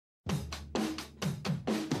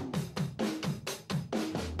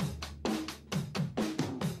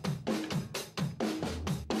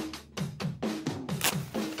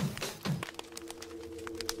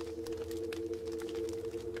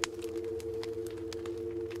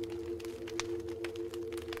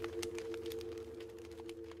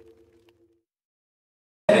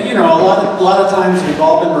lot of times we've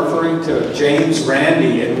all been referring to James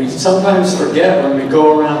Randi, and we sometimes forget when we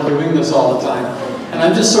go around doing this all the time. And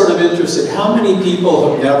I'm just sort of interested, how many people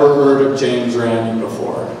have never heard of James Randi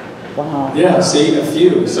before? Wow. Yeah, see, a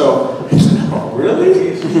few. So, no,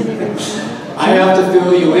 really? I have to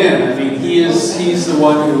fill you in. I mean, he's the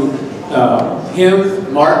one who,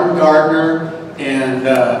 him, Martin Gardner, and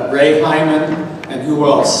Ray Hyman, and who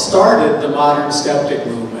else started the modern skeptic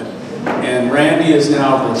movement. And Randy is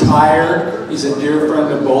now retired. He's a dear friend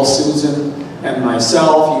of both Susan and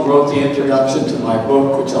myself. He wrote the introduction to my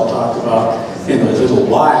book, which I'll talk about in a little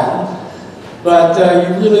while. But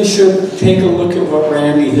you really should take a look at what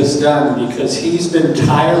Randy has done, because he's been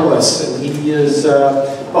tireless, and he is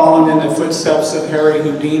following in the footsteps of Harry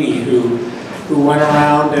Houdini, who went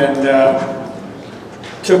around and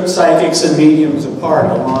took psychics and mediums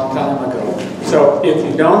apart a long time ago. So if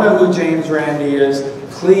you don't know who James Randi is,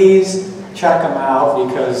 please check him out,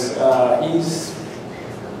 because he's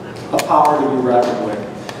a power to be reckoned with.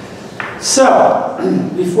 So,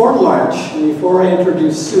 before lunch, and before I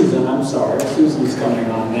introduce Susan, I'm sorry, Susan's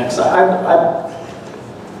coming on next.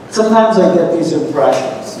 Sometimes I get these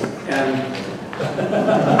impressions, and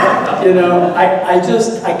you know, I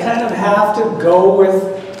kind of have to go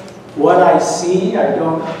with what I see. I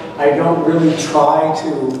don't really try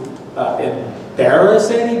to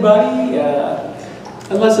embarrass anybody,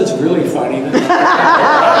 unless it's really funny.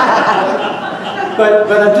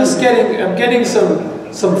 but I'm just getting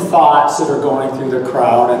some thoughts that are going through the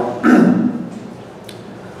crowd, and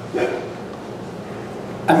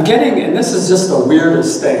I'm getting, and this is just the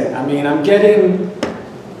weirdest thing. I mean, I'm getting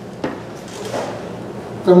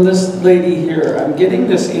from this lady here, I'm getting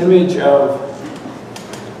this image of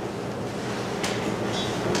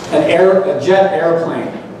a jet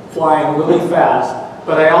airplane flying really fast,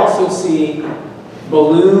 but I also see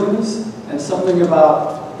balloons and something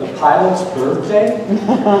about the pilot's birthday.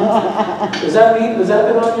 Was that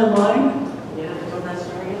been on your mind? Yeah, I told that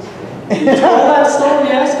story yesterday. You told that story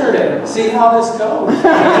yesterday. See how this goes.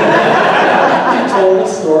 You told the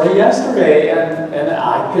story yesterday, and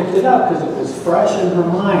I picked it up because it was fresh in her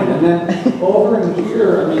mind. And then over in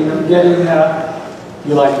here, I mean, I'm getting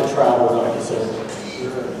you like to travel, like you said.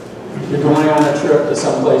 You're going on a trip to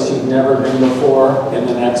someplace you've never been before in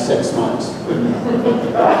the next 6 months.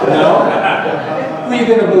 No? Who are you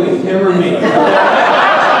going to believe, him or me?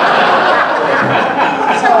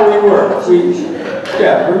 That's how we work.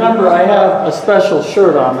 Yeah, remember, I have a special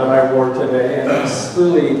shirt on that I wore today, and this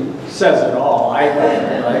really says it all. I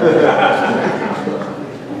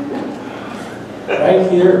like right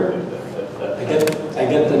here, I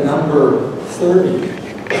get the number 30.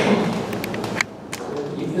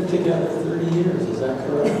 Together 30 years, is that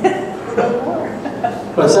correct? A little more.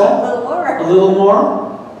 What's that? A little more. A little more?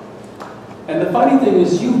 And the funny thing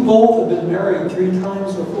is, you both have been married 3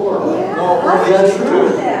 times before. Yeah, well, is that true?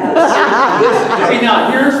 See,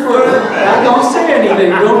 now, here's where, don't say anything,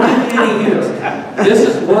 don't give me any hints. This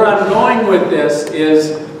is where I'm going with this, is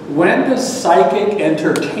when does psychic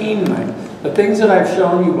entertainment, the things that I've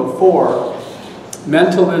shown you before,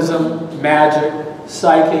 mentalism, magic,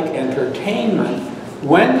 psychic entertainment,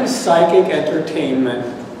 when does psychic entertainment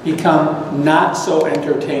become not so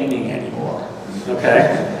entertaining anymore?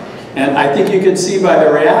 Okay? And I think you can see by the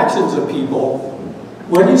reactions of people,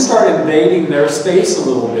 when you start invading their space a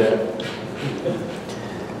little bit,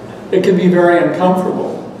 it can be very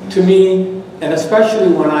uncomfortable. To me, and especially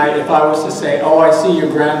if I was to say, oh, I see your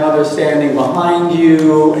grandmother standing behind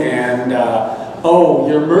you, and oh,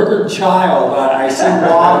 your murdered child, I see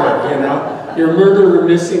water, you know, your murdered or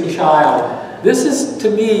missing child. This is, to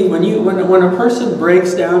me, when a person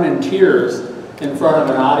breaks down in tears in front of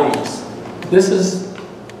an audience, this is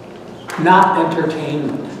not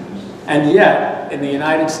entertainment. And yet, in the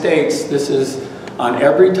United States, this is on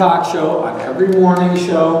every talk show, on every morning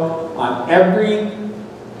show, on every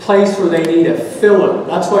place where they need a filler.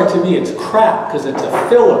 That's why, to me, it's crap, because it's a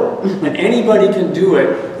filler. And anybody can do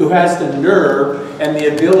it who has the nerve and the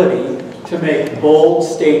ability to make bold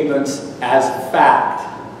statements as fact.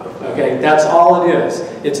 Okay, that's all it is.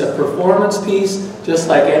 It's a performance piece, just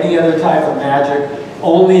like any other type of magic,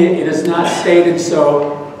 only it is not stated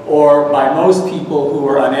so, or by most people who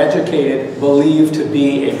are uneducated, believed to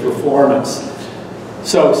be a performance.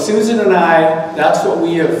 So Susan and I, that's what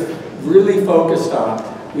we have really focused on.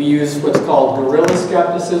 We use what's called guerrilla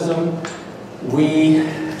skepticism. We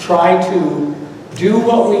try to do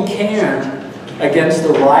what we can against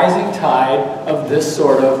the rising tide of this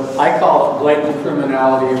sort of, I call it blatant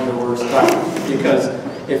criminality of the worst kind. Because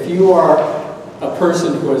if you are a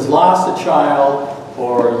person who has lost a child,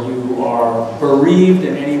 or you are bereaved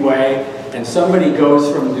in any way, and somebody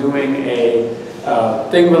goes from doing a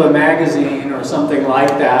thing with a magazine or something like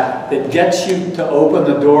that that gets you to open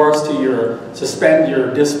the doors to suspend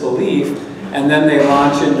your disbelief, and then they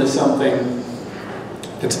launch into something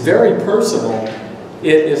that's very personal,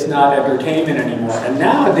 it is not entertainment anymore. And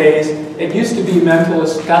nowadays, it used to be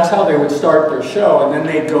mentalist, that's how they would start their show, and then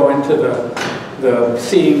they'd go into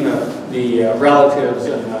seeing the relatives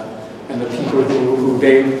and the people who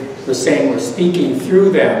they were saying were speaking through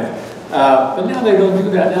them. But now they don't do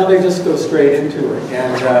that. Now they just go straight into it.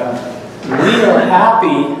 And we are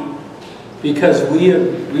happy because we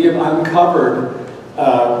have uncovered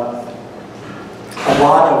a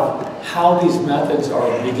lot of how these methods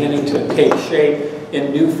are beginning to take shape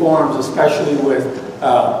in new forms, especially with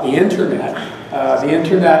the internet. The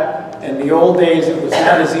internet, in the old days, it was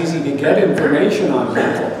not as easy to get information on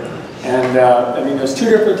people. And I mean, there's two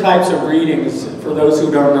different types of readings. For those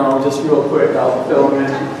who don't know, just real quick, I'll fill them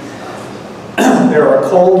in. There are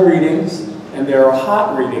cold readings and there are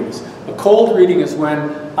hot readings. A cold reading is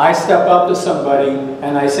when I step up to somebody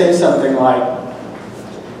and I say something like,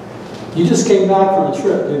 "You just came back from a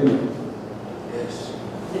trip, didn't you?" Yes.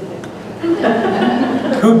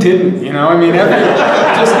 Who didn't? You know, I mean,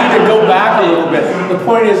 just need to go back a little bit. The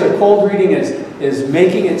point is, a cold reading is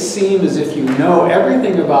making it seem as if you know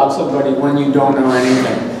everything about somebody when you don't know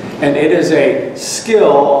anything. And it is a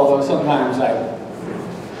skill, although sometimes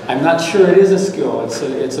I'm not sure it is a skill.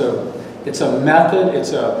 It's a method.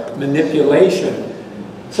 It's a manipulation.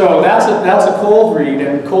 So that's a cold read,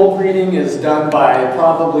 and cold reading is done by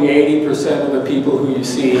probably 80% of the people who you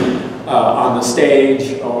see on the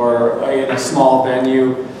stage or in a small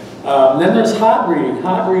venue. Then there's hot reading.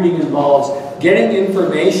 Hot reading involves getting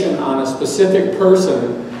information on a specific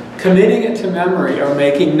person, committing it to memory or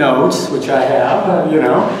making notes, which I have, you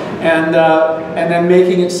know, and then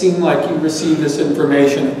making it seem like you received this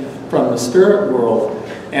information from the spirit world.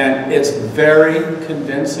 And it's very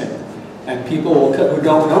convincing. And people who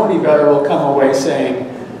don't know any better will come away saying,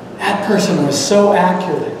 "That person was so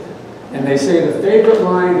accurate." And they say the favorite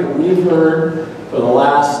line that we've heard for the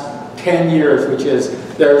last 10 years, which is,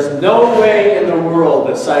 "There's no way in the world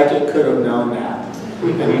that psychic could have known that."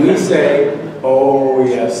 And we say, "Oh,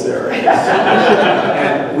 yes, there is."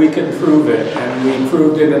 And we can prove it. And we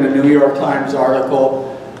proved it in a New York Times article.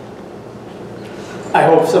 I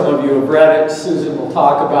hope some of you have read it. Susan will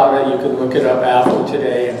talk about it. You can look it up after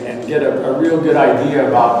today and get a real good idea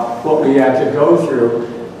about what we had to go through.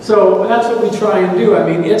 So that's what we try and do. I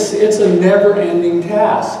mean, it's a never-ending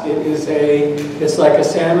task. It's like a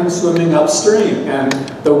salmon swimming upstream, and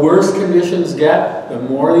the worse conditions get, the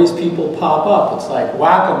more these people pop up. It's like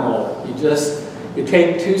whack-a-mole. You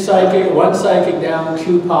take one psychic down,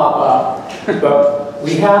 two pop up. But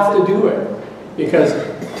we have to do it because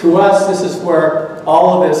to us, this is where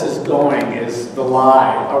all of this is going, is the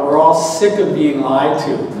lie. We're all sick of being lied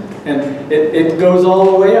to. And it goes all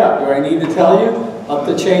the way up. Do I need to tell you? Up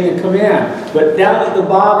the chain of command. But down at the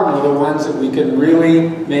bottom are the ones that we can really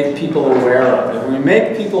make people aware of. And when we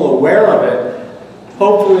make people aware of it,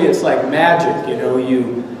 hopefully it's like magic. You know,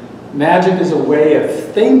 magic is a way of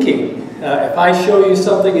thinking. If I show you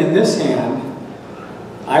something in this hand,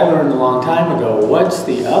 I learned a long time ago, what's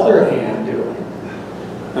the other hand doing?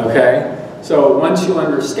 Okay? So once you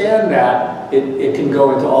understand that, it can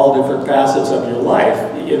go into all different facets of your life,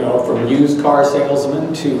 you know, from used car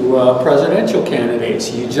salesmen to presidential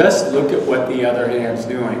candidates. You just look at what the other hand's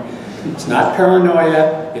doing. It's not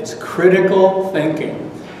paranoia, it's critical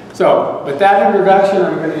thinking. So, with that introduction,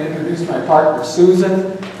 I'm going to introduce my partner,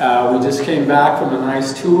 Susan. We just came back from a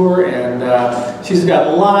nice tour, and she's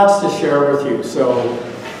got lots to share with you. So,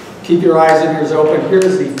 keep your eyes and ears open.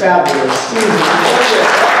 Here's the fabulous Susan.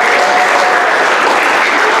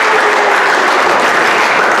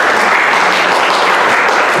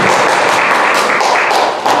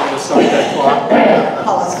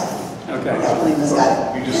 Okay.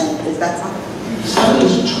 Is that something?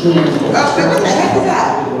 Oh, what the heck is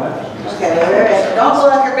that? Okay, wait. Don't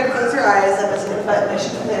look, everybody close your eyes. That was the button I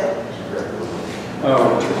should have hit.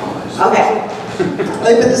 Oh. Okay.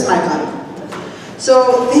 Let me put this mic on.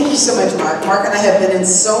 So, thank you so much, Mark. Mark and I have been in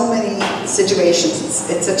so many situations.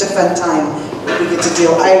 It's such a fun time that we get to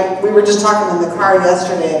do. We were just talking in the car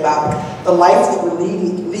yesterday about the life that we're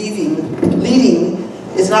leading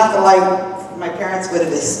is not the life my parents would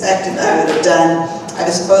have expected I would have done. I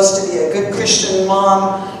was supposed to be a good Christian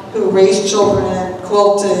mom who raised children,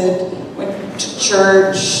 quilted, went to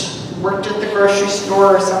church, worked at the grocery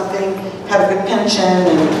store or something, had a good pension,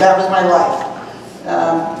 and that was my life.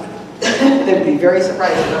 They'd be very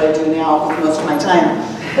surprised at what I do now with most of my time.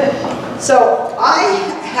 So I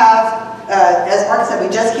have as Mark said,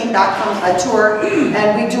 we just came back from a tour,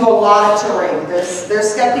 and we do a lot of touring. There's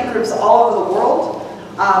skeptic groups all over the world,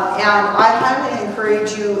 and I highly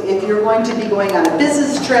encourage you, if you're going to be going on a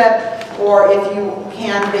business trip, or if you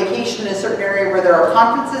can vacation in a certain area where there are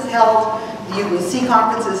conferences held, you will see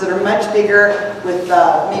conferences that are much bigger with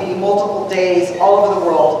maybe multiple days all over the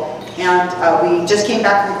world. And we just came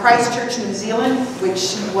back from Christchurch, New Zealand,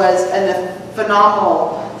 which was a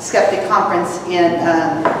phenomenal skeptic conference in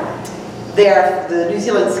there, the New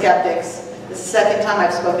Zealand skeptics. This is the second time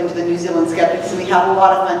I've spoken to the New Zealand skeptics, and we had a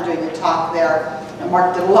lot of fun doing a talk there. And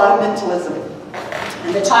Mark did a lot of mentalism.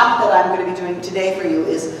 And the talk that I'm going to be doing today for you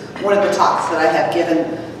is one of the talks that I have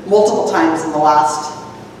given multiple times in the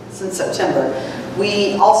since September.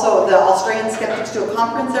 We also, the Australian skeptics do a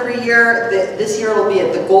conference every year. This year it'll be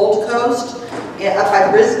at the Gold Coast up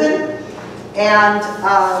by Brisbane. And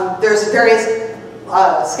there's various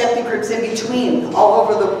skeptic groups in between all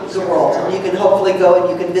over the world. And you can hopefully go and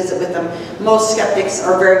you can visit with them. Most skeptics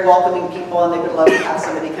are very welcoming people, and they would love to have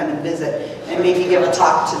somebody come and visit and maybe give a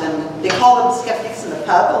talk to them. They call them skeptics in the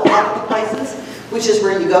pub a lot of the places, which is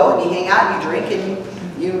where you go and you hang out and you drink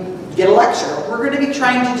and you get a lecture. We're going to be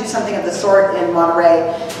trying to do something of the sort in Monterey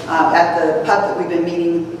at the pub that we've been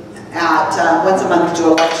meeting at once a month to do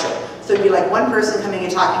a lecture. So it'd be like one person coming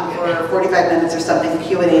and talking for 45 minutes or something,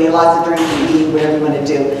 Q&A, lots of drinking, eating, whatever you want to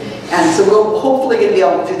do. And so we're hopefully going to be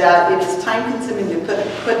able to do that. It is time consuming to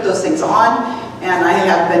put those things on, and I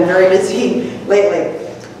have been very busy lately.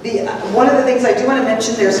 One of the things I do want to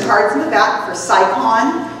mention, there's cards in the back for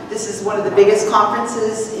SciCon. This is one of the biggest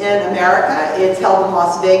conferences in America. It's held in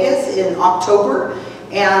Las Vegas in October.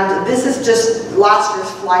 And this is just last year's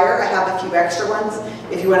flyer. I have a few extra ones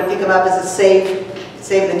if you want to pick them up as a save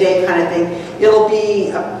the day kind of thing. It'll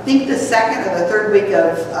be, I think, the second or the third week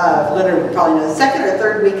of, Leonard would probably know, the second or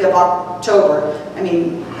third week of October. I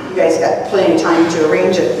mean, you guys got plenty of time to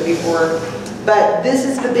arrange it before. But this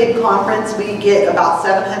is the big conference. We get about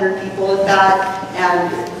 700 people at that,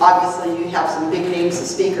 and obviously you have some big names of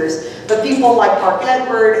speakers. But people like Mark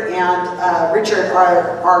Edward and Richard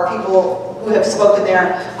are people who have spoken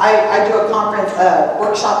there. I do a conference,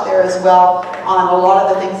 workshop there as well on a lot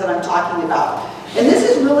of the things that I'm talking about. And this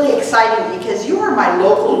is really exciting because you are my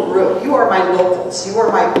local group. You are my locals. You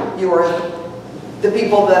are the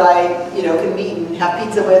people that I can meet and have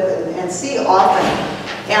pizza with and see often.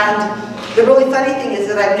 And the really funny thing is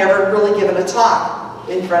that I've never really given a talk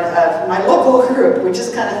in front of my local group, which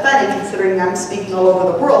is kind of funny considering I'm speaking all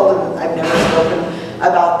over the world and I've never spoken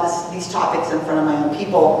about these topics in front of my own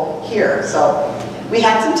people here. So we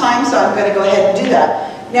had some time, so I'm going to go ahead and do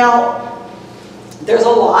that. Now, there's a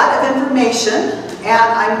lot of information, and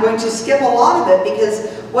I'm going to skip a lot of it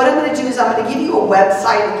because what I'm going to do is I'm going to give you a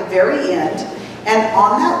website at the very end, and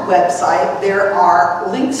on that website there are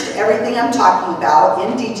links to everything I'm talking about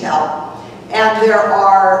in detail. And there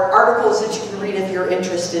are articles that you can read if you're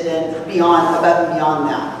interested in above and beyond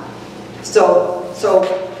that. So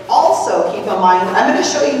also keep in mind, I'm going to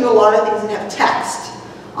show you a lot of things that have text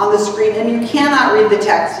on the screen, and you cannot read the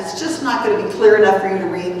text. It's just not going to be clear enough for you to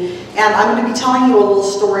read. And I'm going to be telling you a little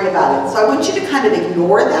story about it. So I want you to kind of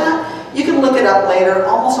ignore that. You can look it up later.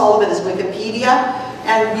 Almost all of it is Wikipedia.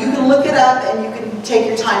 And you can look it up and you can take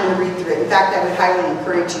your time and read through it. In fact, I would highly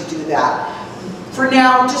encourage you to do that. For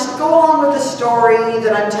now, just go along with the story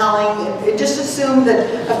that I'm telling, and just assume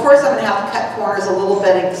that, of course, I'm going to have to cut corners a little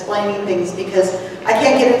bit explaining things because I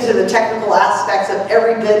can't get into the technical aspects of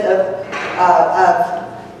every bit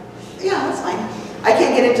yeah, that's fine. I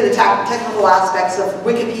can't get into the technical aspects of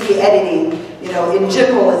Wikipedia editing. In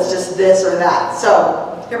general, it's just this or that.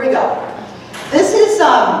 So, here we go. This is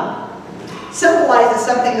symbolizes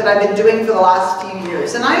something that I've been doing for the last few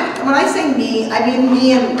years. And when I say me, I mean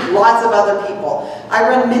me and lots of other people. I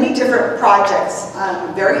run many different projects.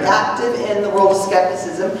 I'm very active in the world of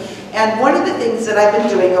skepticism. And one of the things that I've been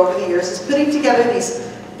doing over the years is putting together these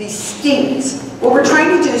stings. What we're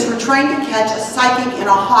trying to do is we're trying to catch a psychic in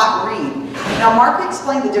a hot read. Now, Mark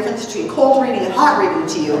explained the difference between cold reading and hot reading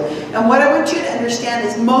to you. And what I want you to understand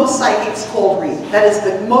is most psychics cold read. That is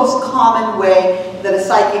the most common way that a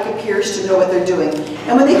psychic appears to know what they're doing.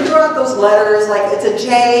 And when they throw out those letters, like it's a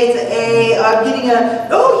J, it's an A, I'm getting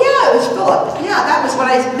oh yeah, it was Philip. Yeah, that was what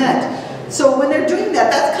I meant. So when they're doing that,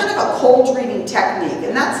 that's kind of a cold reading technique,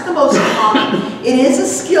 and that's the most common. It is a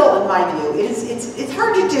skill in my view. It's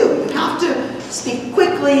hard to do. You have to speak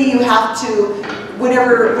quickly, you have to,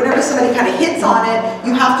 whenever somebody kind of hits on it,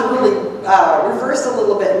 you have to really reverse a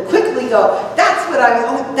little bit and quickly go, that's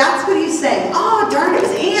what he's saying. Oh darn, it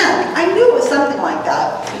was Anne. I knew it was something like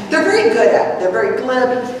that. They're very good at it. They're very glib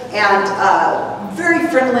and very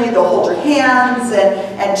friendly. They'll hold your hands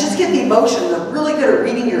and just get the emotion. They're really good at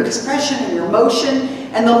reading your expression and your emotion,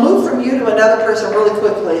 and they'll move from you to another person really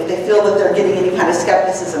quickly if they feel that they're getting any kind of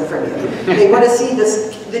skepticism from you. They want to see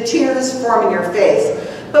the tears form in your face.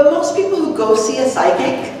 But most people who go see a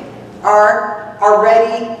psychic are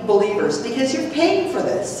already believers because you're paying for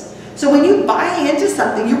this. So when you buy into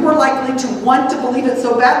something, you're more likely to want to believe it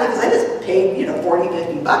so badly, because I just paid, you know, 40,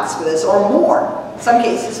 50 bucks for this or more. In some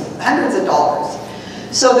cases, hundreds of dollars.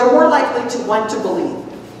 So they're more likely to want to believe.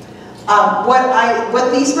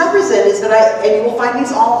 What these represent is that and you will find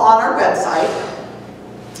these all on our website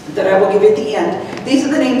that I will give you at the end. These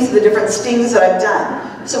are the names of the different stings that I've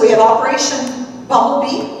done. So we have Operation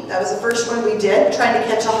Bumblebee. That was the first one we did, trying to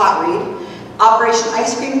catch a hot read. Operation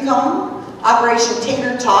Ice Cream Cone. Operation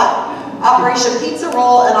Tater Tot, Operation Pizza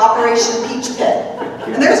Roll, and Operation Peach Pit.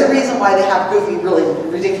 And there's a reason why they have goofy, really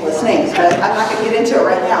ridiculous names, but I'm not going to get into it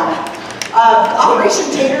right now. Operation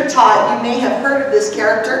Tater Tot, you may have heard of this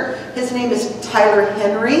character. His name is Tyler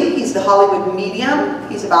Henry. He's the Hollywood medium.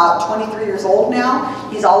 He's about 23 years old now.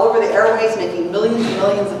 He's all over the airways making millions and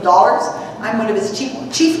millions of dollars. I'm one of his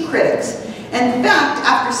chief critics. And in fact,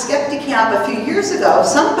 after SkeptiCamp a few years ago,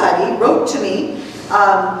 somebody wrote to me,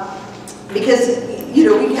 because, you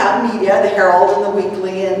know, we have media, the Herald and the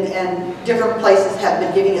Weekly, and different places have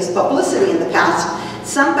been giving us publicity in the past.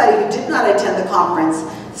 Somebody who did not attend the conference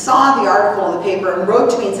saw the article in the paper and wrote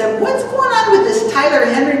to me and said, what's going on with this Tyler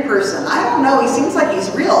Henry person? I don't know, he seems like he's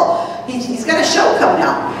real. He's got a show coming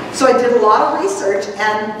out. So I did a lot of research,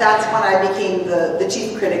 and that's when I became the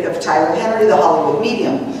chief critic of Tyler Henry, the Hollywood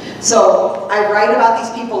medium. So I write about these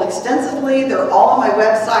people extensively. They're all on my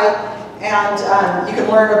website. And you can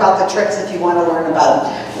learn about the tricks if you want to learn about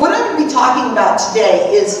them. What I'm going to be talking about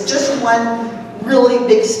today is just one really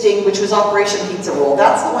big sting, which was Operation Pizza Roll.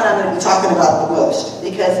 That's the one I'm going to be talking about the most,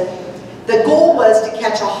 because the goal was to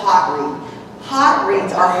catch a hot read. Hot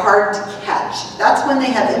reads are hard to catch. That's when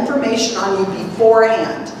they have information on you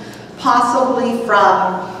beforehand, possibly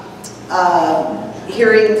from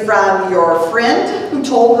hearing from your friend who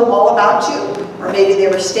told them all about you, or maybe they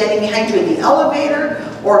were standing behind you in the elevator,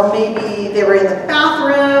 or maybe they were in the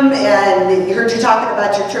bathroom and they heard you talking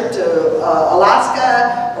about your trip to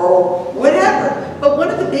Alaska, or whatever. But one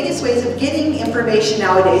of the biggest ways of getting information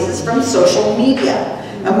nowadays is from social media.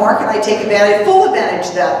 And Mark and I take full advantage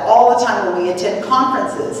of that all the time when we attend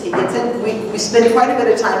conferences. He gets in, we spend quite a bit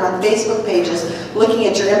of time on Facebook pages looking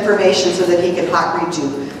at your information so that he can hot read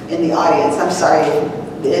you in the audience. I'm sorry,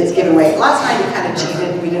 it's given away. Last night we kind of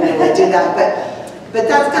cheated, we didn't really do that, but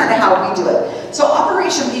that's kind of how we do it. So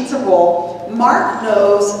Operation Pizza Roll, Mark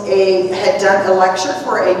had done a lecture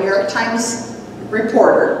for a New York Times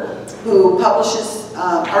reporter who publishes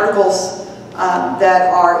articles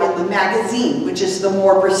that are in the magazine, which is the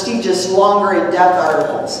more prestigious, longer, in-depth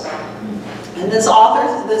articles. And this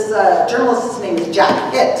journalist's name is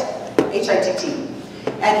Jack Hitt, H-I-T-T.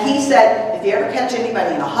 And he said, if you ever catch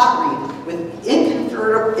anybody in a hot read with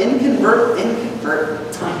incontrovertible thinking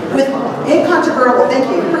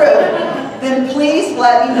proof, then please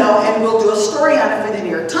let me know and we'll do a story on it for the New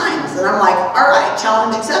York Times. And I'm like, all right,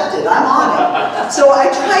 challenge accepted, I'm on it. So I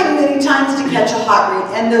tried many times to catch a hot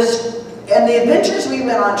read, and the adventures we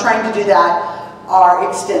went on trying to do that are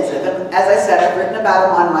extensive. And as I said, I've written about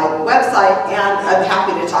them on my website, and I'm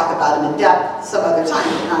happy to talk about them in depth some other time,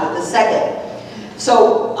 but not at this second.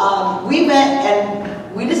 So we went and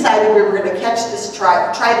we decided we were going to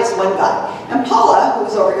try this one guy. And Paula,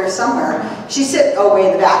 who's over here somewhere, she said, oh, way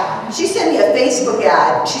in the back, she sent me a Facebook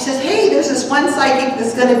ad. She says, hey, there's this one psychic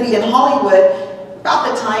that's going to be in Hollywood about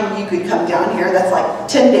the time you could come down here. That's like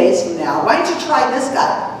 10 days from now. Why don't you try this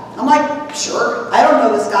guy? I'm like, sure. I don't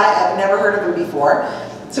know this guy. I've never heard of him before.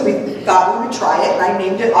 So we thought we would try it, and I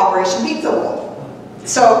named it Operation Pizza Roll.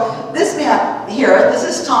 So this man here, this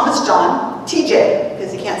is Thomas John, TJ,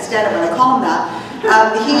 because he can't stand it when I call him that.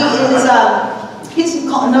 He's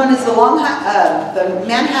known as the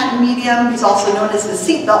Manhattan medium. He's also known as the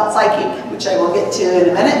seatbelt psychic, which I will get to in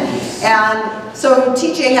a minute. And so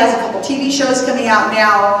TJ has a couple TV shows coming out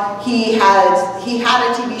now. He had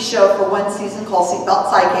a TV show for one season called Seatbelt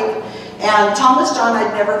Psychic. And Thomas John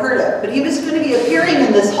I'd never heard of, but he was going to be appearing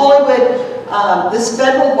in this Hollywood, this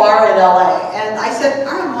federal bar in LA. And I said,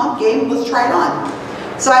 all right, Mom, game, let's try it on.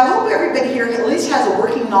 So I hope everybody here at least has a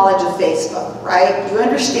working knowledge of Facebook, right? You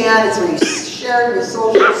understand it's where you share your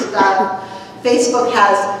social stuff. Facebook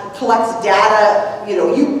collects data, you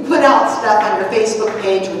know, you put out stuff on your Facebook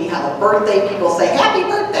page when you have a birthday, people say, happy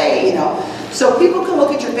birthday, you know. So people can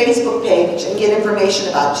look at your Facebook page and get information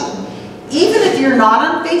about you. Even if you're not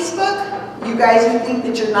on Facebook, You guys who think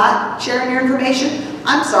that you're not sharing your information,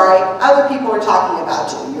 I'm sorry, other people are talking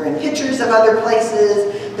about you. You're in pictures of other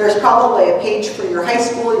places. There's probably a page for your high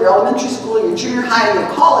school, your elementary school, your junior high, your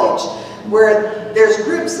college, where there's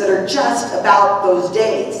groups that are just about those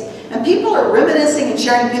days. And people are reminiscing and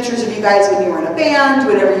sharing pictures of you guys when you were in a band,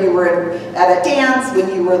 whenever you were at a dance,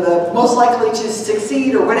 when you were the most likely to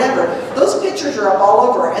succeed or whatever. Those pictures are up all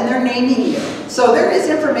over and they're naming you. So there is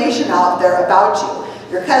information out there about you.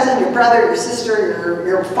 Your cousin, your brother, your sister,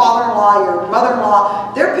 your father-in-law, your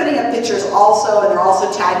mother-in-law, they're putting up pictures also, and they're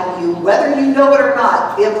also tagging you. Whether you know it or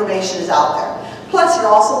not, the information is out there. Plus,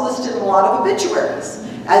 you're also listed in a lot of obituaries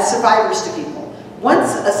as survivors to people.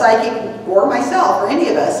 Once a psychic, or myself, or any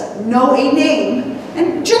of us, know a name,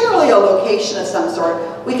 and generally a location of some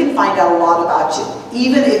sort, we can find out a lot about you,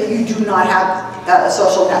 even if you do not have a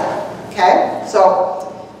social network, okay?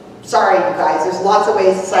 So, sorry you guys, there's lots of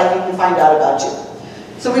ways a psychic can find out about you.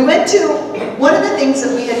 So we went to, one of the things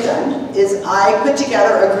that we had done is I put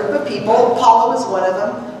together a group of people. Paula was one of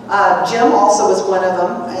them. Jim also was one of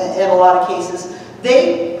them in a lot of cases.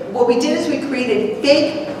 What we did is we created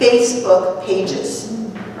fake Facebook pages,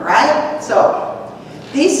 all right? So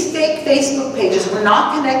these fake Facebook pages were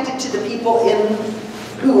not connected to the people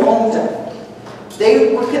who owned them.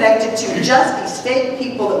 They were connected to just these fake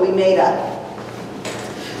people that we made up.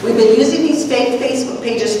 We've been using these fake Facebook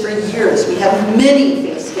pages for years. We have many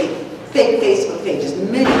fake Facebook pages,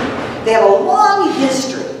 many. They have a long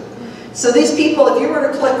history. So these people, if you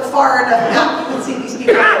were to click far enough out, you can see these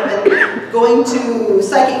people have been going to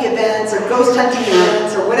psychic events or ghost hunting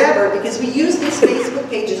events or whatever, because we use these Facebook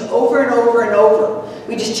pages over and over and over.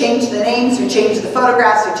 We just change the names, we change the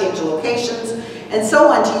photographs, we change the locations, and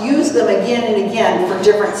so on, to use them again and again for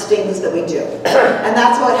different stings that we do. And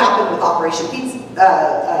that's what happened with Operation Pizza,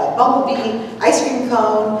 Bumblebee, Ice Cream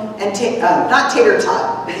Cone, and not Tater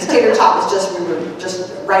Tot, because Tater Tot was just, we were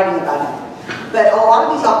just writing about him. But a lot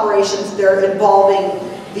of these operations, they're involving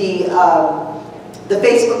the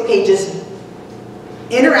Facebook pages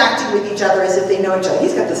interacting with each other as if they know each other.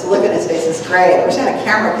 He's got this look on his face, it's great. I wish I had a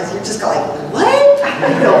camera, because you're just like, what?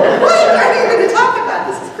 You know, what are you going to talk about?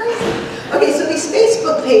 This is crazy. Okay, so these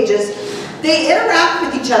Facebook pages, they interact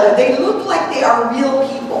with each other. They look like they are real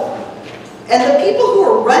people. And the people who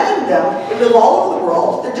are running them, they live all over the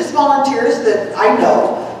world. They're just volunteers that I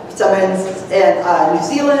know. Some in New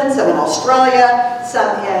Zealand, some in Australia,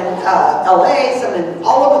 some in LA, some in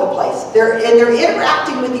all over the place. They're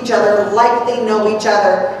interacting with each other like they know each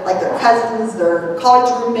other, like their cousins, their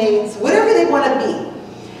college roommates, whatever they want to be.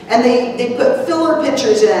 And they put filler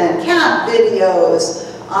pictures in, cat videos,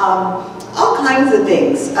 all kinds of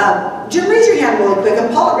things. Jim, raise your hand really quick,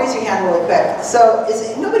 and Paula, raise your hand really quick. So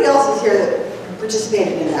nobody else is here that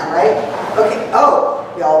participated in that, right? Okay. Oh.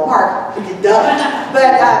 Y'all, Mark, duh.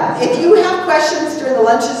 But if you have questions during the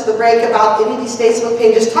lunches, the break about any of these Facebook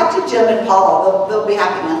pages, talk to Jim and Paula. They'll be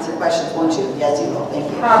happy to answer questions, won't you? Yes, you will.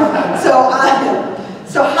 Thank you.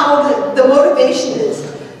 So how the motivation is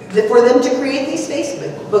for them to create these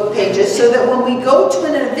Facebook pages so that when we go to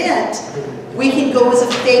an event, we can go as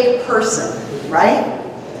a fake person, right?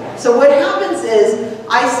 So what happens is,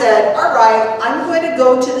 I said, all right, I'm going to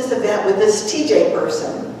go to this event with this TJ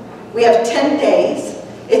person. We have 10 days.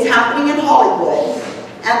 It's happening in Hollywood,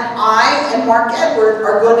 and I and Mark Edward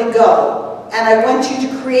are going to go, and I want you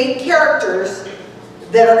to create characters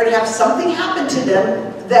that are going to have something happen to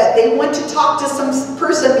them, that they want to talk to some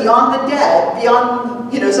person beyond the dead,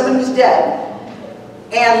 beyond, you know, someone who's dead,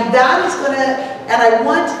 and that is going to, and I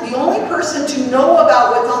want the only person to know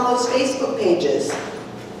about what's on those Facebook pages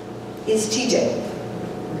is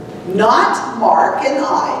TJ. Not Mark and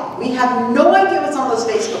I. We have no idea what's on those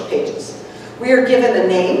Facebook pages. We are given a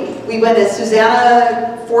name. We went as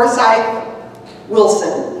Susanna Forsyth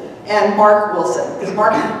Wilson and Mark Wilson, because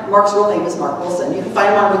Mark's real name is Mark Wilson. You can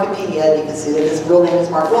find him on Wikipedia, and you can see that his real name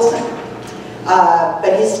is Mark Wilson.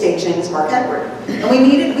 But his stage name is Mark Edward. And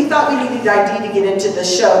we thought we needed ID to get into the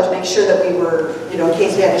show to make sure that we were, you know, in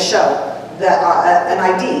case we had a show, that an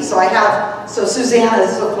ID. So Susanna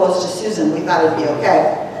is so close to Susan, we thought it'd be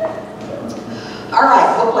okay. All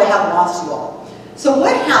right, hopefully I haven't lost you all. So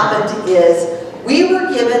what happened is we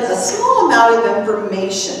were given a small amount of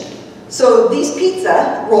information. So these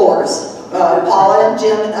pizza rollers, Paula and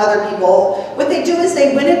Jim and other people, what they do is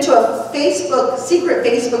they went into a secret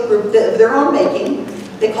Facebook group of their own making.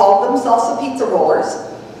 They called themselves the Pizza Rollers.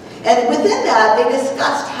 And within that, they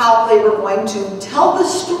discussed how they were going to tell the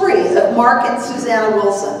story of Mark and Susanna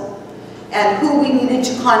Wilson and who we needed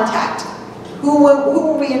to contact. Who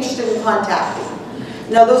were we interested in contacting?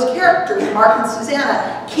 Now those characters, Mark and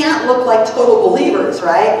Susanna, can't look like total believers,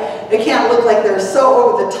 right? They can't look like they're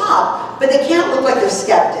so over the top, but they can't look like they're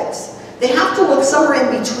skeptics. They have to look somewhere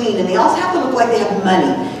in between, and they also have to look like they have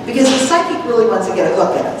money, because the psychic really wants to get a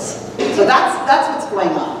hook at us. So that's what's going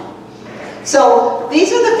on. So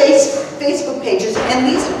these are the Facebook pages,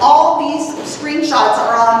 and all these screenshots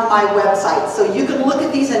are on my website. So you can look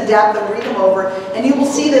at these in depth and read them over, and you will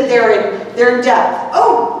see that they're in depth.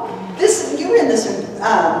 Oh, you were in this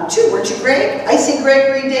one too, weren't you, Greg? I see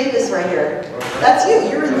Gregory Davis right here. That's you.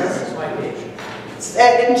 You're in this. That's my page.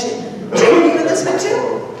 And Jay, were you in this one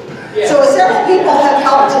too? Yeah. So several people have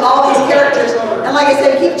helped in all these characters, and like I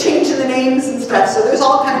said, keep changing the names and stuff. So there's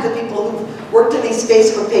all kinds of people who've worked in these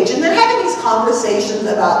Facebook pages, and they're having these conversations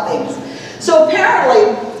about things. So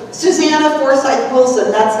apparently, Susanna Forsyth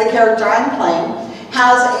Wilson, that's the character I'm playing,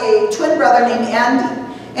 has a twin brother named Andy.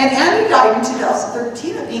 And Andy died in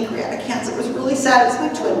 2013 of pancreatic cancer. It was really sad. It's my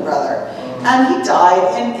twin brother. And he died,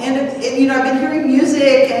 and you know, I've been hearing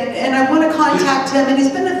music, and I want to contact him, and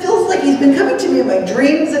it feels like he's been coming to me in my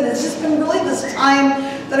dreams, and it's just been really this time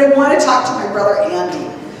that I want to talk to my brother Andy.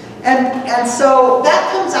 And so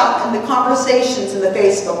that comes out in the conversations in the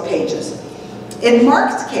Facebook pages. In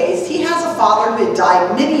Mark's case, he has a father who had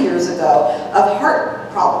died many years ago of heart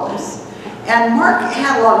problems. And Mark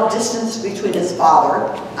had a lot of distance between his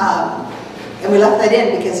father, and we left that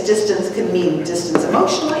in because distance can mean distance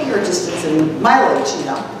emotionally or distance in mileage, you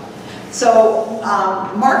know. So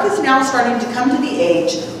Mark is now starting to come to the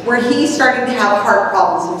age where he's starting to have heart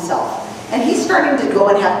problems himself. And he's starting to go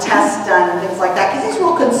and have tests done and things like that because he's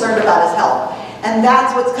real concerned about his health. And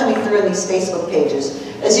that's what's coming through in these Facebook pages.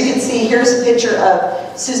 As you can see, here's a picture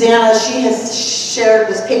of Susanna. She has shared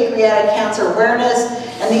this pancreatic cancer awareness,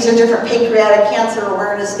 and these are different pancreatic cancer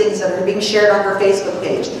awareness things that are being shared on her Facebook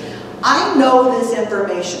page. I know this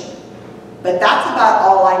information, but that's about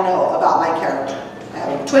all I know about my character. I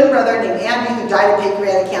have a twin brother named Andy who died of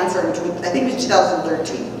pancreatic cancer in, I think it was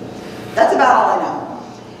 2013. That's about all I know.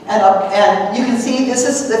 And you can see this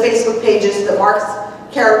is the Facebook pages that Mark's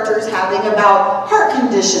character is having about heart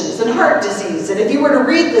conditions and heart disease. And if you were to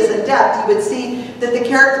read this in depth, you would see that the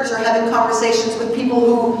characters are having conversations with people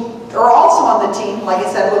who are also on the team, like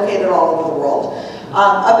I said, located all over the world,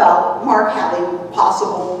 about Mark having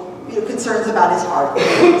possible concerns about his heart and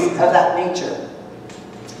things of that nature.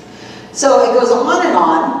 So it goes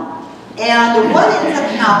on, and what ends up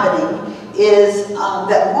happening is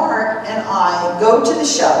that Mark and I go to the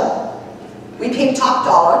show. We pay top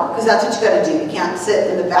dollar, because that's what you got to do. You can't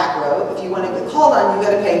sit in the back row. If you want to get called on, you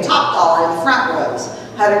got to pay top dollar in the front rows,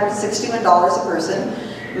 $161 a person.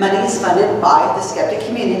 Money is funded by the skeptic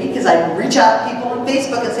community, because I reach out to people on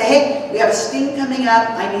Facebook and say, hey, we have a sting coming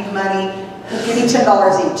up. I need money. Give me $10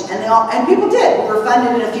 each. And people did. We were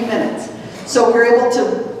funded in a few minutes. So we were able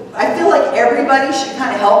to, I feel like everybody should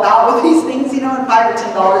kind of help out with these things, you know, and $5 or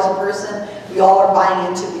 $10 a person. We all are buying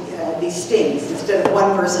into these stings instead of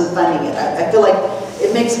one person funding it. I feel like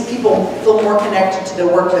it makes people feel more connected to the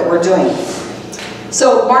work that we're doing.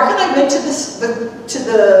 So Mark and I went to the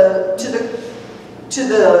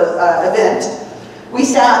event. We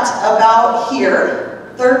sat about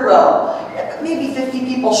here, third row. Maybe 50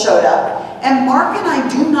 people showed up. And Mark and I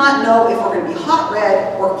do not know if we're going to be hot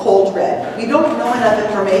red or cold red. We don't know enough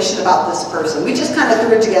information about this person. We just kind of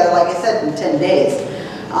threw it together, like I said, in 10 days.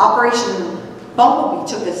 Operation Bumblebee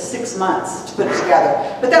took us 6 months to put it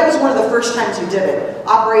together. But that was one of the first times we did it.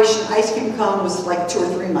 Operation Ice Cream Cone was like 2 or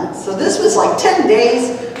 3 months. So this was like 10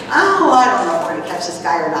 days. Oh, I don't know if we're going to catch this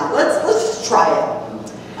guy or not. Let's just try it.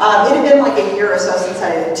 It had been like a year or so since I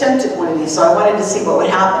had attempted one of these, so I wanted to see what would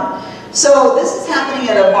happen. So this is happening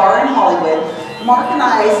at a bar in Hollywood. Mark and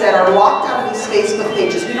I said are locked out of these Facebook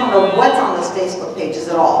pages. We don't know what's on these Facebook pages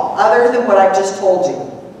at all, other than what I've just told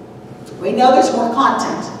you. We know there's more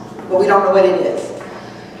content, but we don't know what it is.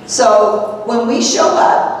 So when we show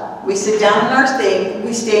up, we sit down in our thing,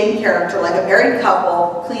 we stay in character like a married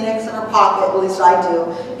couple, Kleenex in our pocket, at least I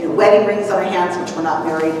do, wedding rings on our hands, which we're not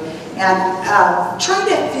married, and trying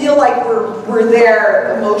to feel like we're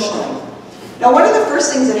there emotionally. Now, one of the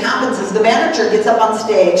first things that happens is the manager gets up on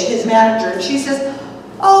stage, his manager, and she says,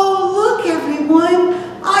 oh, look everyone,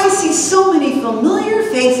 I see so many familiar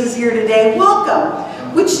faces here today,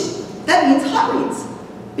 welcome, which that means hot reads,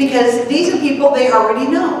 because these are people they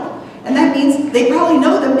already know. And that means they probably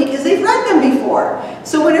know them because they've read them before.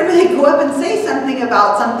 So whenever they go up and say something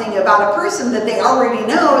about a person that they already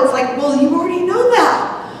know, it's like, well, you already know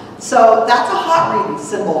that. So that's a hot reading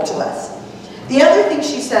symbol to us. The other thing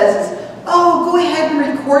she says is, oh, go ahead and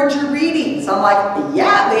record your readings. I'm like,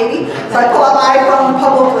 yeah, baby. So I pull out my iPhone and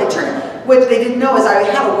publicly turn it. what they didn't know is I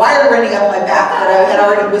had a wire running up my back that I had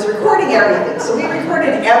already was recording everything. So we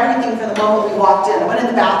recorded everything from the moment we walked in. I went in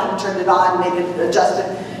the bathroom, turned it on, made it adjusted,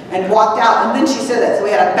 and walked out. And then she said that. So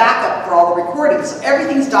we had a backup for all the recordings. So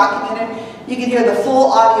everything's documented. You can hear the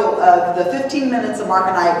full audio of the 15 minutes that Mark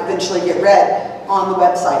and I eventually get read on the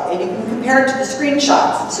website. And you can compare it to the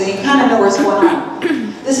screenshots, so you kind of know what's going on.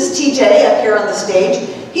 This is TJ up here on the stage.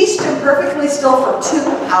 He stood perfectly still for 2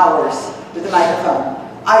 hours with the microphone,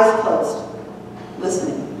 eyes closed,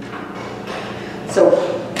 listening. So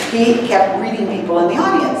he kept reading people in the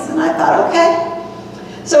audience, and I thought,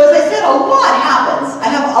 okay. So as I said, a lot happens. I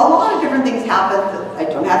have a lot of different things happen that I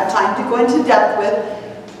don't have time to go into depth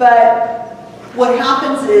with, but what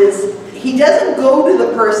happens is he doesn't go to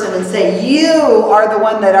the person and say, you are the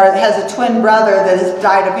one that has a twin brother that has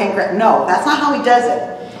died of pancreas. No, that's not how he does it.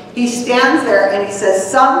 He stands there and he says,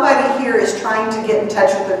 somebody here is trying to get in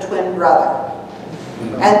touch with their twin brother.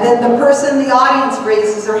 And then the person in the audience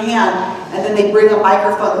raises their hand, and then they bring a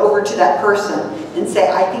microphone over to that person and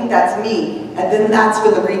say, I think that's me. And then that's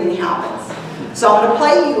when the reading happens. So I'm going to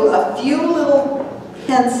play you a few little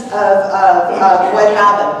hints of what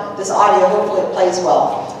happened. This audio, hopefully it plays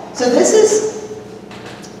well. So this is,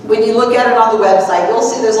 when you look at it on the website, you'll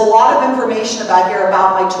see there's a lot of information about here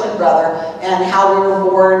about my twin brother and how we were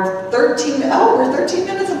born we're 13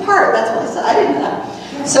 minutes apart. That's what I said. I didn't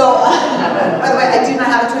know. So, by the way, I do not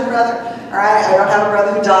have a twin brother. All right, I don't have a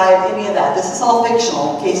brother who died, any of that. This is all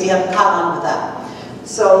fictional, in case you haven't caught on with that.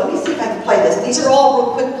 So let me see if I can play this. These are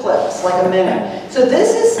all real quick clips, like a minute. So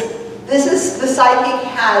this is the psychic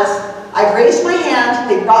I've raised my hand,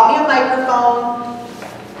 they brought me a microphone,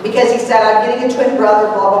 because he said, I'm getting a twin brother,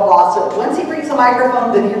 blah, blah, blah. So once he brings a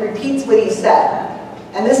microphone, then he repeats what he said.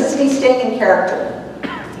 And this is me staying in character.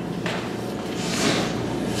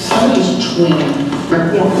 Somebody's twin.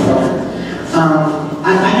 Yeah.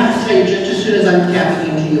 I have to tell you, just as soon as I'm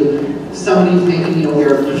tapping into you, somebody's making me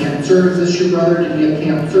aware of cancer. Is this your brother? Did he have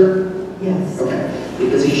cancer? Yes. Okay,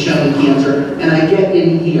 because he's showing cancer. And I get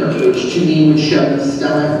in here, which to me would show the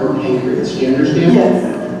stomach or pancreas. Do you understand?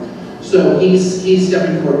 Yes. So he's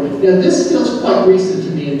stepping forward. Now this feels quite recent to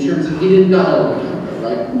me in terms of he didn't die over time,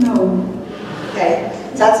 right? No. Okay,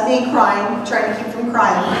 so that's me crying, trying to keep from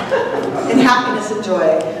crying, in happiness and joy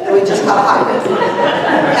that we just got a high.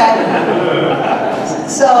 Okay.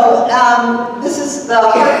 So this is the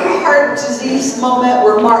heart disease moment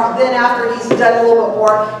where Mark, then after he's done a little bit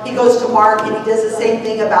more, he goes to Mark and he does the same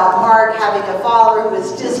thing about Mark having a father who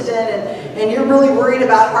is distant and you're really worried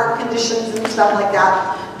about heart conditions and stuff like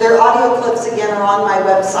that. Their audio clips, again, are on my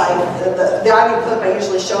website. The audio clip I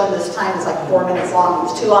usually show in this time is like 4 minutes long.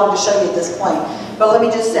 It's too long to show you at this point. But let me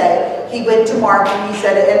just say, he went to Mark and he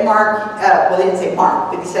said, and Mark, well, he didn't say Mark,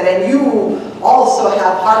 but he said, and you also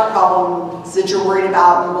have heart problems that you're worried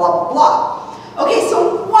about and blah, blah, blah. Okay,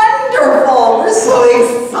 so wonderful. We're so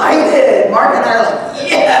excited. Mark and I are like,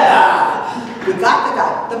 yeah, we got the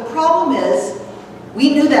guy. The problem is, we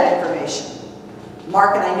knew that information.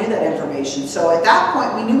 Mark and I knew that information. So at that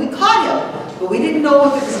point, we knew we caught him, but we didn't know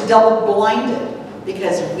if it was double-blinded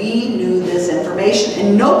because we knew this information.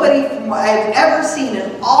 And nobody I've ever seen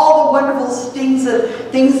in all the wonderful things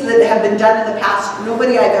that have been done in the past,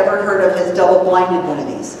 nobody I've ever heard of has double-blinded one of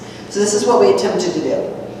these. So this is what we attempted to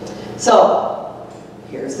do. So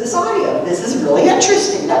here's this audio. This is really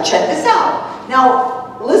interesting. Now check this out.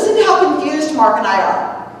 Now listen to how confused Mark and I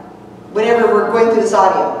are whenever we're going through this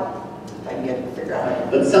audio.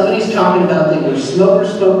 But somebody's talking about they were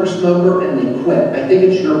smoker, and they quit. I think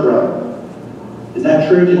it's your brother. Is that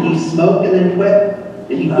true? Did he smoke and then quit?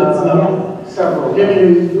 Did he quit smoking? Several. No,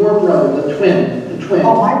 your brother, the twin.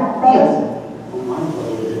 Oh, my brother?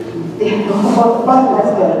 Yes.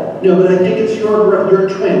 No, but I think it's your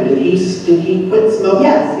twin. Did he quit smoking?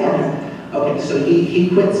 Yes, yes. Okay, so he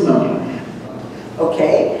quit smoking.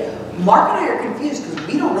 Okay. Mark and I are confused because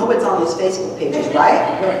we don't know what's on those Facebook pages,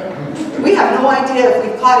 right? We have no idea if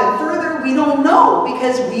we've caught him further. We don't know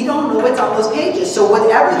because we don't know what's on those pages. So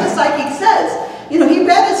whatever the psychic says, he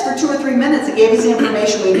read us for 2 or 3 minutes and gave us the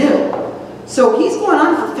information we knew. So he's going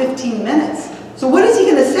on for 15 minutes. So what is he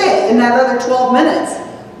going to say in that other 12 minutes?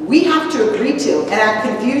 We have to agree to and act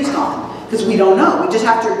confused on because we don't know. We just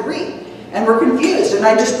have to agree. And we're confused, and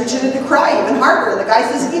I just pretended to cry even harder. And the guy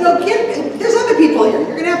says, kid, there's other people here.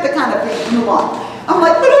 You're going to have to kind of move on. I'm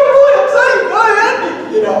like, but I'm really upset. Go ahead.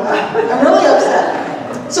 I'm really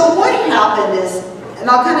upset. So what happened is, and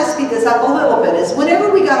I'll kind of speed this up a little bit, is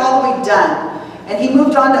whenever we got all the way done, and he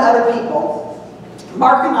moved on to other people,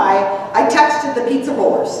 Mark and I texted the pizza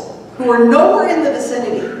rollers, who were nowhere in the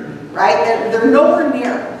vicinity, right? They're nowhere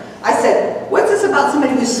near. I said, what's this about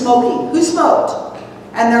somebody who's smoking? Who smoked?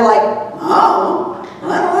 And they're like,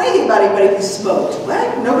 anything about anybody who smoked.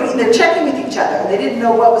 What? Nobody, they're checking with each other, and they didn't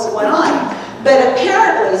know what was going on. But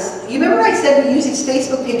apparently, you remember I said we use these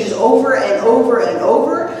Facebook pages over and over and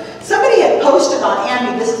over? Somebody had posted on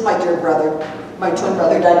Andy, this is my dear brother, my twin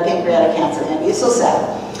brother, died of pancreatic cancer, Andy, it's so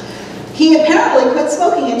sad. He apparently quit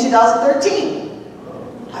smoking in 2013.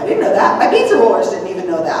 I didn't know that. My pizza rollers didn't even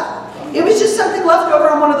know that. It was just something left over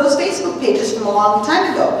on one of those Facebook pages from a long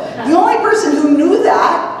time ago. The only person who knew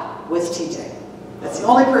that was TJ. That's the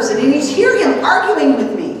only person. And you hear him arguing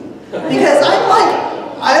with me. Because I'm like,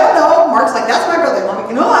 I don't know. Mark's like, that's my brother. And I'm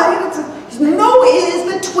like, no, it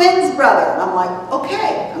is the twins' brother. And I'm like,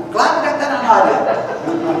 okay, I'm glad we got that on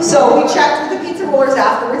audio. So we checked with the pizza rollers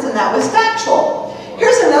afterwards, and that was factual.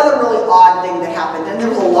 Here's another really odd thing that happened, and there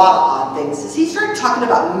was a lot of odd things, is he started talking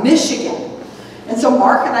about Michigan. And so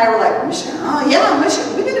Mark and I were like, Michigan? Oh yeah,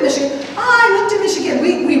 Michigan. We've been to Michigan. Oh, I lived in Michigan.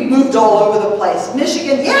 We moved all over the place.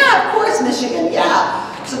 Michigan, yeah, of course, Michigan, yeah.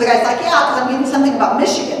 So the guy's like, yeah, because I'm reading something about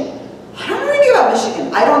Michigan. I don't know anything about Michigan.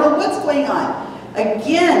 I don't know what's going on.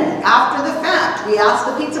 Again, after the fact, we asked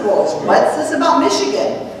the pizza rollers, what's this about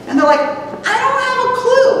Michigan? And they're like, I don't have a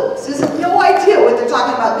clue. So there's no idea what they're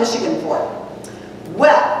talking about Michigan for.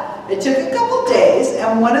 Well, it took a couple days,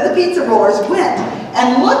 and one of the pizza rollers went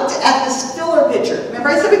and looked at this filler picture. Remember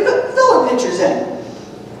I said we put filler pictures in.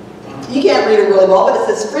 You can't read it really well, but it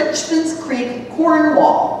says Frenchman's Creek,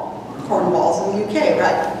 Cornwall. Cornwall's in the UK,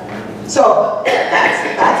 right? So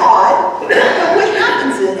that's odd. But what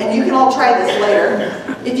happens is, and you can all try this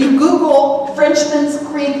later, if you Google Frenchman's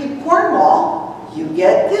Creek, Cornwall, you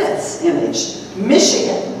get this image.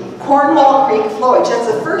 Michigan. Cornwall Creek flowage.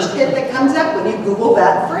 That's the first hit that comes up when you Google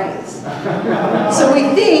that phrase. So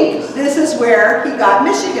we think this is where he got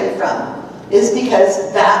Michigan from, is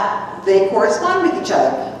because that they correspond with each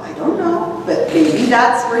other. I don't know, but maybe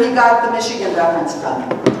that's where he got the Michigan reference from.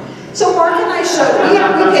 So Mark and I showed,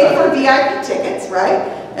 we paid for VIP tickets,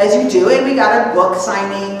 right? As you do, and we got a book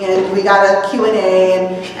signing, and we got a Q&A,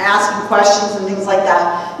 and asking questions and things like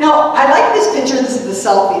that. Now, I like this picture, this is the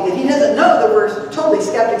selfie, that he doesn't know that we're totally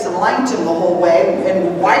skeptics and lying to him the whole way,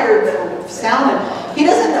 and wired for sound, and he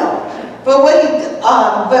doesn't know. But what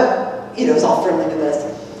he, it's all friendly to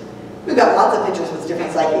this. We've got lots of pictures with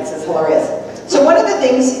different psychics, it's hilarious. So one of the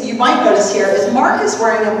things you might notice here is Mark is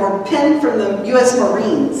wearing a pin from the U.S.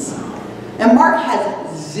 Marines. And Mark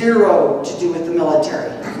has zero to do with the military.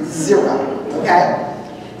 Zero, okay?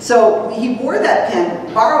 So he wore that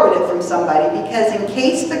pin, borrowed it from somebody, because in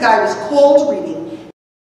case the guy was cold reading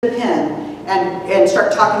the pin and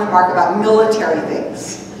start talking to Mark about military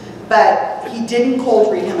things. But he didn't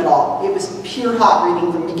cold read him at all. It was pure hot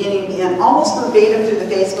reading from beginning to end, almost verbatim through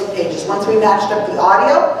the Facebook pages, once we matched up the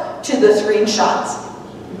audio to the screenshots.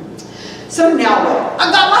 So now what?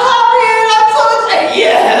 I got my hot read, I'm so excited.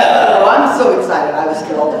 Yeah! I'm so excited, I was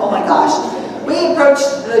thrilled. Oh my gosh. We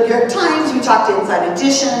approached the New York Times, we talked to Inside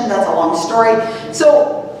Edition, that's a long story.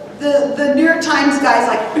 So the New York Times guy's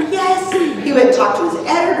like, yes! He went and talked to his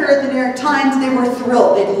editor at the New York Times, they were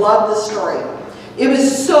thrilled, they loved the story. It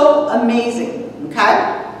was so amazing,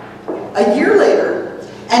 okay? A year later,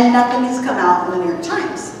 and nothing has come out in the New York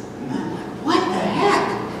Times. And I'm like, what the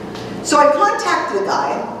heck? So I contacted the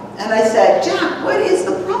guy, and I said, Jack, what is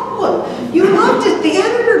the problem? You loved it, the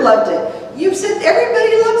editor loved it. You said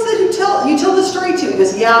everybody loves it, you tell the story to. He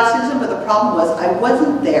goes, yeah, Susan, but the problem was I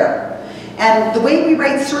wasn't there. And the way we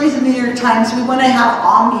write stories in the New York Times, we want to have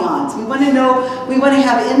ambiance. We want to know, we want to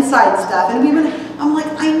have inside stuff. And I'm like,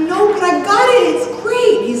 I know, but I got it, it's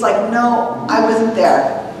great. He's like, no, I wasn't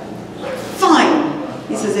there. Fine.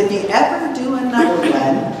 He says, if you ever do another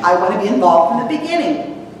one, I want to be involved from the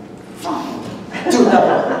beginning. Fine. Do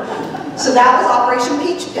another one. So that was Operation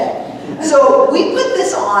Peach Pit. So we put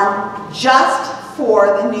this on just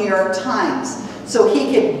for the New York Times. So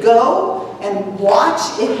he could go and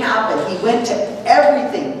watch it happen. He went to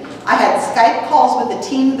everything. I had Skype calls with the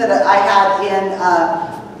team that I had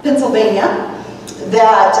in Pennsylvania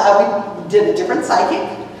that we did a different psychic,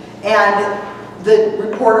 and the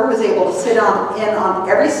reporter was able to sit in on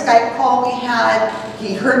every Skype call we had.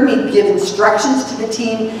 He heard me give instructions to the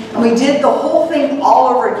team, and we did the whole thing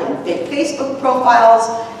all over again. Fake Facebook profiles,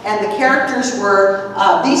 and the characters were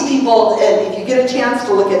these people, and if you get a chance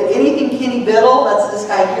to look at anything Kenny Biddle, that's this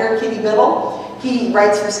guy here, Kenny Biddle. He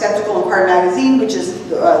writes for Skeptical Inquirer magazine, which is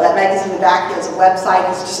that magazine in the back. He has a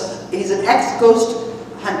website. He's an ex-ghost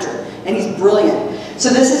hunter, and he's brilliant. So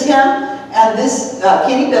this is him, and this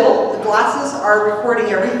Kenny Biddle. The glasses are recording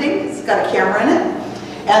everything. It's got a camera in it.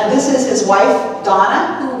 And this is his wife,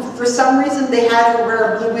 Donna, who for some reason they had her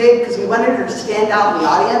wear a blue wig because we wanted her to stand out in the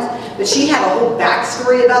audience. But she had a whole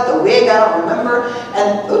backstory about the wig, I don't remember.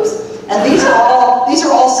 And oops. And these are all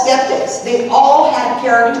skeptics. they all had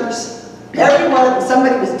characters. Every one of them,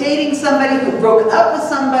 somebody was dating somebody, who broke up with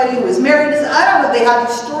somebody, who was married. I don't know, they had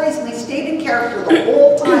these stories and they stayed in character the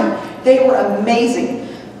whole time. They were amazing.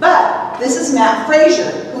 But this is Matt Frazier,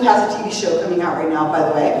 who has a TV show coming out right now, by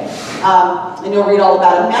the way. And you'll read all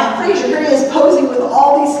about him. Matt Frazier, here he is posing with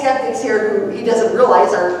all these skeptics here who he doesn't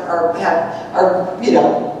realize are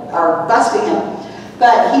busting him.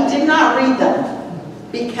 But he did not read them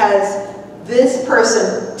because this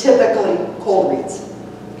person typically cold reads.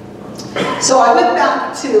 So I went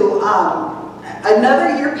back to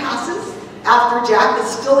another year passes after Jack is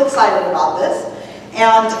still excited about this,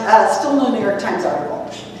 and still no New York Times article.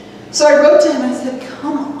 So I wrote to him and I said,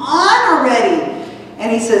 come on already. And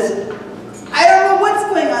he says, I don't know what's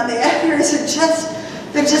going on. The editors are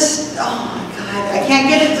they're just, oh my God, I can't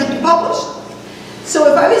get it to be published. So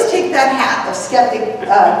if I was to take that hat of skeptic,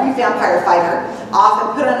 Greek vampire fighter off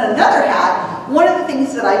and put on another hat, one of the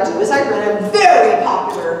things that I do is I run a very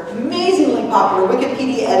popular, amazingly popular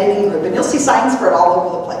Wikipedia editing group, and you'll see signs for it all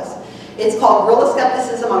over the place. It's called Guerrilla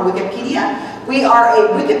Skepticism on Wikipedia. We are a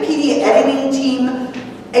Wikipedia editing team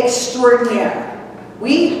extraordinaire.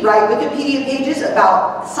 We write Wikipedia pages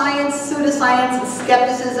about science, pseudoscience, and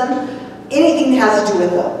skepticism, anything that has to do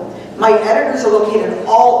with them. My editors are located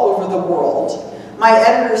all over the world. My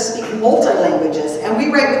editors speak multi-languages, and we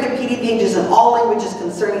write Wikipedia pages in all languages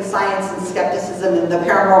concerning science and skepticism and the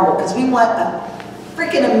paranormal, because we want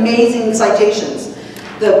freaking amazing citations.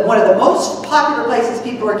 One of the most popular places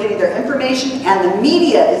people are getting their information, and the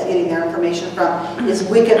media is getting their information from, is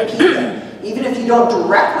Wikipedia. Even if you don't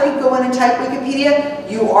directly go in and type Wikipedia,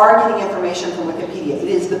 you are getting information from Wikipedia. It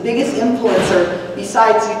is the biggest influencer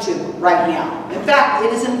besides YouTube right now. In fact,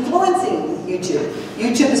 it is influencing YouTube.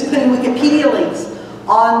 YouTube is putting Wikipedia links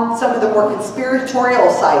on some of the more conspiratorial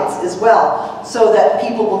sites as well, so that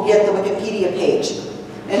people will get the Wikipedia page,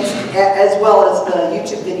 and as well as the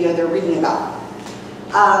YouTube video they're reading about.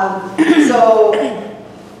 So,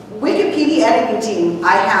 Wikipedia editing team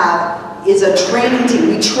I have is a training team.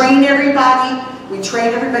 We train everybody. We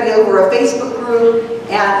train everybody over a Facebook group,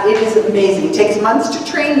 and it is amazing. It takes months to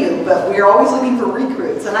train you, but we are always looking for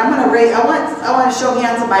recruits. And I'm going to raise. I want to show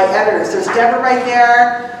hands of my editors. There's Deborah right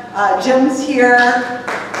there. Jim's here.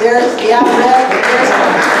 There's Red.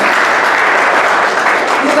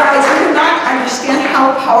 You guys, we do not understand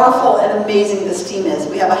how powerful and amazing this team is.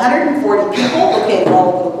 We have 140 people located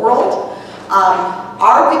all over the world.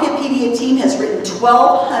 Our Wikipedia team has written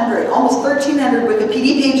 1,200, almost 1,300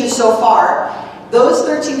 Wikipedia pages so far. Those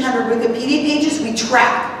 1,300 Wikipedia pages we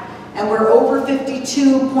track, and we're over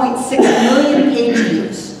 52.6 million page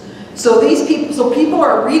views. So people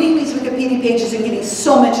are reading these Wikipedia pages and getting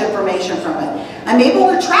so much information from it. I'm able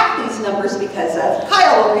to track these numbers because of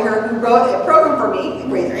Kyle over here, who wrote a program for me.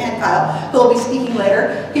 Raise your hand, Kyle, who will be speaking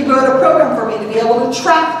later. He wrote a program for me to be able to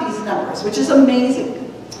track these numbers, which is amazing.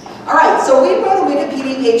 All right, so we wrote a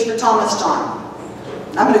Wikipedia page for Thomas John.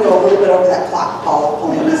 I'm going to go a little bit over that clock, Paul,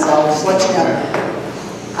 pulling this, so I'll just let you know.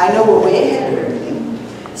 I know we're way ahead of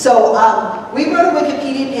everything. So we wrote a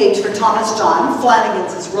Wikipedia page for Thomas John,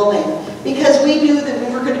 Flanagan's his real name, because we knew that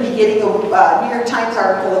we were going to be getting a New York Times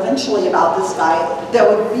article eventually about this guy that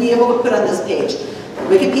would be able to put on this page.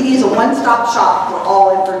 Wikipedia is a one-stop shop for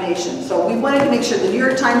all information. So we wanted to make sure the New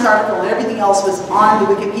York Times article and everything else was on the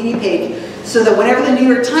Wikipedia page, so that whenever the New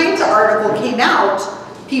York Times article came out,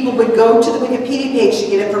 people would go to the Wikipedia page to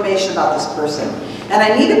get information about this person. And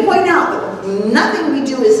I need to point out that nothing we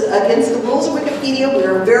do is against the rules of Wikipedia. We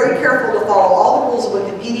are very careful to follow all the rules of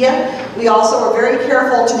Wikipedia. We also are very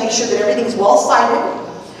careful to make sure that everything is well cited.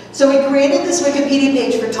 So we created this Wikipedia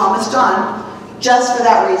page for Thomas John just for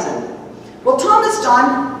that reason. Well, Thomas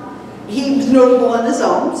John, he was notable on his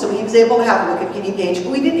own, so he was able to have a Wikipedia page,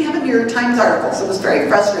 but we didn't have a New York Times article, so it was very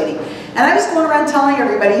frustrating. And I was going around telling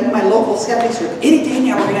everybody, even my local skeptics group, any day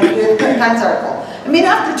now we're going to have a New York Times article. I mean,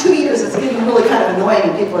 after 2 years, it's getting really kind of annoying,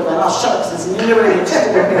 and people are like, oh, shucks, it's never going to check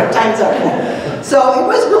the New York Times article. So it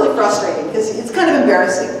was really frustrating, because it's kind of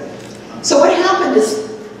embarrassing. So what happened is,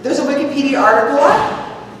 there's a Wikipedia article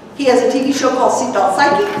up. He has a TV show called Seatbelt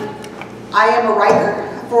Psychic. I am a writer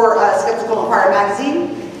for Skeptical Empire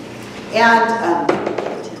magazine.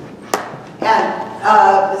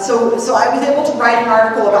 So I was able to write an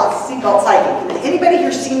article about Seatbelt Psychic. Anybody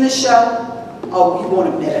here seen this show? Oh, you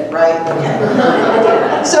won't admit it, right?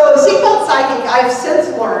 Okay. So Seatbelt Psychic, I've since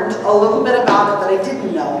learned a little bit about it that I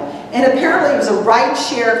didn't know. And apparently it was a ride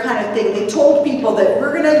share kind of thing. They told people that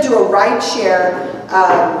we're going to do a ride share,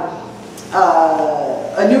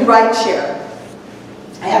 a new ride share.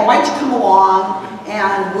 And why don't you come along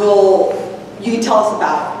and you can tell us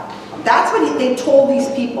about it. That's what they told these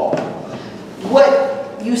people.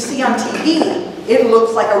 What you see on TV, it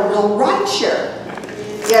looks like a real ride share.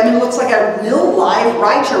 Yeah, I mean, it looks like a real live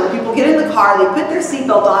ride share where people get in the car, they put their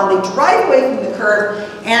seatbelt on, they drive away from the curb,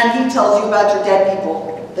 and he tells you about your dead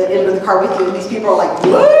people that enter the car with you, and these people are like,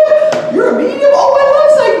 what? You're a medium? Oh, I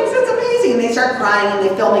love psychics, that's amazing. And they start crying and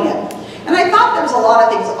they're filming it. And I thought there was a lot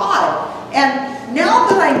of things odd. And now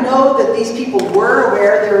that I know that these people were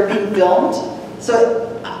aware they were being filmed, so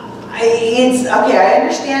it's, okay, I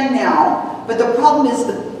understand now, but the problem is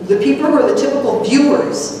the people who are the typical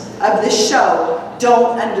viewers of this show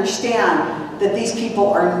don't understand that these people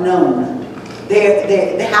are known.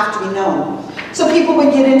 They have to be known. So people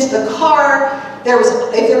would get into the car,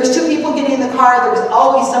 if there was two people getting in the car, there was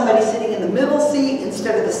always somebody sitting in the middle seat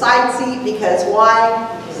instead of the side seat, because why?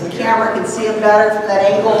 Because the camera can see them better from that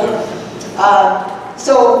angle.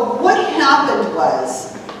 So what happened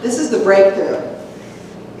was, this is the breakthrough,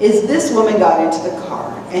 is this woman got into the car,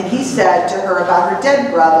 and he said to her about her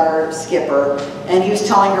dead brother, Skipper, and he was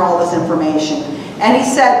telling her all this information. And he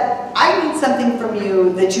said, I need something from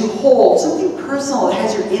you that you hold, something personal that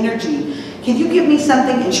has your energy. Can you give me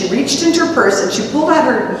something? And she reached into her purse and she pulled out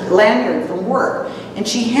her lanyard from work and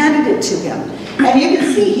she handed it to him. And you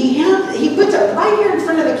can see he puts it right here in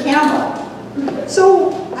front of the camera.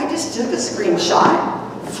 So I just took a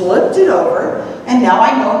screenshot, flipped it over, and now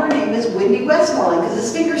I know her name is Wendy Westmoreland because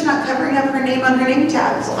his finger's not covering up her name on her name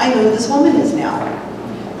tag. So I know who this woman is now.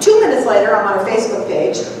 2 minutes later, I'm on her Facebook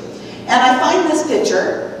page, and I find this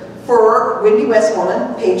picture for Wendy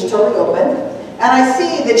Westmoreland, page totally open. And I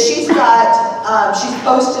see that she's got, she's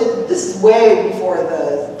posted, this is way before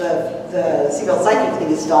the Seatbelt Psychic thing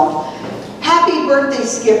is filmed. Happy birthday,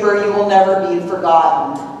 Skipper, you will never be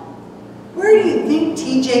forgotten. Where do you think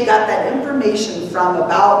TJ got that information from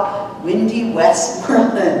about Wendy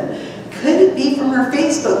Westmoreland? Could it be from her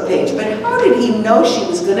Facebook page? But how did he know she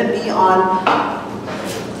was going to be on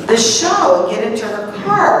the show and get into her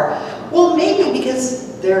car? Well, maybe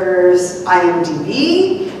because there's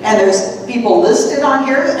IMDb, and there's people listed on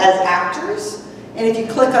here as actors, and if you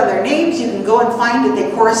click on their names, you can go and find that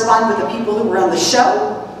they correspond with the people who were on the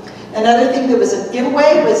show. Another thing that was a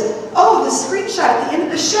giveaway was, oh, the screenshot at the end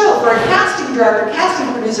of the show for a casting director,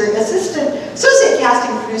 casting producer, assistant, associate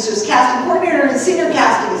casting producers, casting coordinator, and senior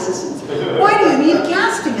casting assistants. Why do you need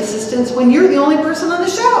casting assistants when you're the only person on the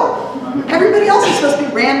show? Everybody else is supposed to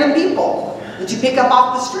be random people that you pick up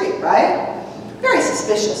off the street, right? Very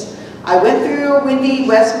suspicious. I went through Wendy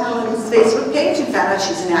Westmoreland's Facebook page and found out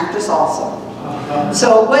she's an actress also.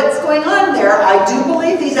 So what's going on there? I do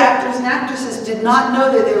believe these actors and actresses did not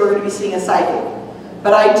know that they were going to be seeing a psychic.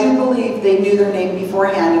 But I do believe they knew their name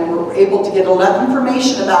beforehand and were able to get enough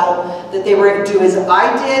information about them that they were able to do as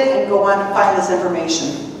I did and go on and find this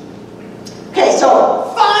information. Okay,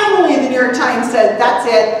 so finally the New York Times said, that's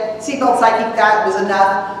it, Seatbelt Psychic, that was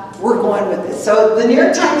enough, we're going with this. So the New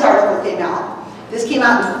York Times article came out. This came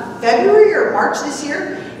out in February or March this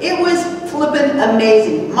year. It was flippin'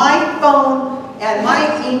 amazing. My phone and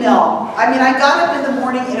my email, I mean, I got up in the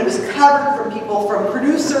morning and it was covered from people, from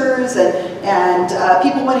producers and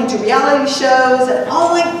people wanting to reality shows, and oh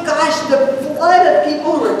my gosh, the flood of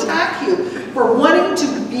people who attack you for wanting to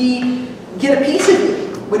get a piece of you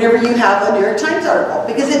whenever you have a New York Times article,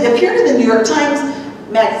 because it appeared in the New York Times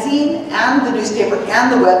magazine and the newspaper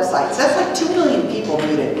and the website. So that's like 2 million people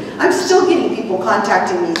read it. I'm still getting people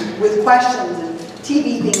contacting me with questions and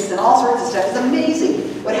TV things and all sorts of stuff. It's amazing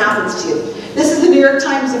what happens to you. This is the New York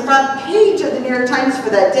Times, the front page of the New York Times for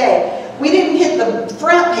that day. We didn't hit the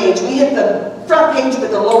front page, we hit the front page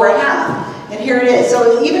with the lower half. And here it is.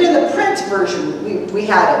 So even in the print version, we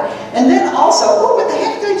had it. And then also, oh, what the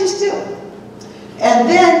heck did I just do? And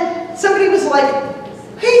then somebody was like,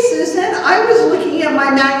 hey Susan, I was looking at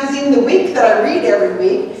my magazine The Week that I read every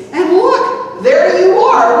week, and look, there you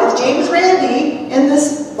are with James Randi in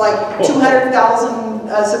this like 200,000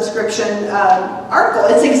 subscription article.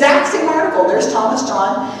 It's the exact same article. There's Thomas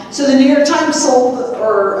John. So the New York Times sold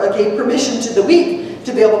or gave permission to The Week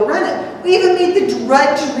to be able to run it. We even made the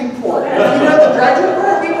Drudge Report. You know the Drudge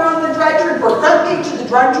Report? We were on the Drudge Report, front page of the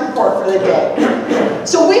Drudge Report for the day.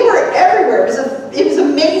 So we were everywhere. It was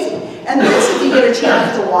amazing. And this, if you get a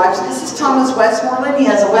chance to watch, this is Thomas Westmoreland. He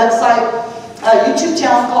has a website, a YouTube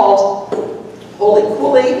channel called Holy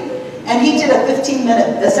Kool-Aid. And he did a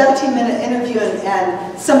 17-minute interview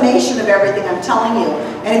and summation of everything I'm telling you.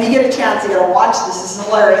 And if you get a chance, you gotta watch this. This is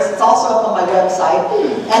hilarious. It's also up on my website.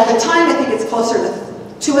 At the time, I think it's closer to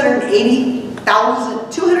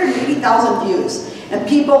 280,000 views. And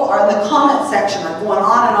people are in the comment section are going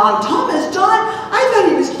on and on. Thomas John, I thought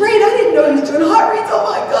he was great. I didn't know he was doing hot reads. Oh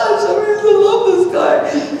my gosh, I really love this guy.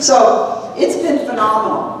 So it's been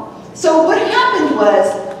phenomenal. So what happened was,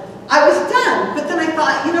 I was done, but then I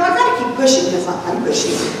thought, you know, I've got to keep pushing because I'm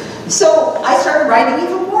pushy. So I started writing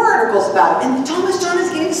even more articles about it, and Thomas John is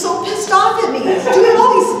getting so pissed off at me. He's doing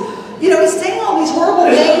all these, you know, he's saying all these horrible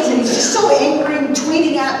things, and he's just so angry and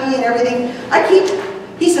tweeting at me and everything.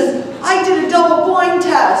 He says, I did a double blind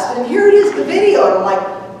test, and here it is, the video. And I'm like,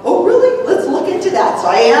 oh really? Let's look into that. So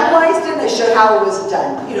I analyzed it, and I showed how it was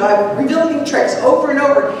done. You know, I'm revealing tricks over and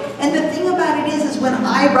over. And the thing about it is when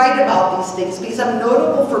I write about these things, because I'm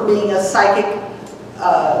notable for being a psychic,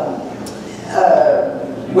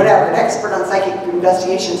 whatever, an expert on psychic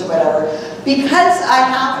investigations or whatever, because I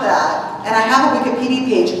have that, and I have a Wikipedia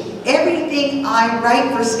page, everything I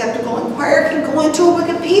write for Skeptical Inquirer can go into a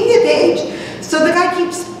Wikipedia page. So the guy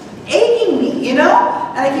keeps egging me, you know?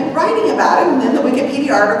 And I keep writing about it, and then the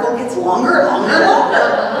Wikipedia article gets longer and longer and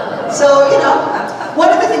longer. So, you know, one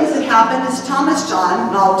of the things that happened is Thomas John,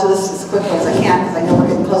 and I'll do this as quickly as I can because I know we're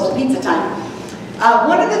getting close to pizza time.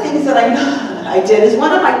 One of the things that I did is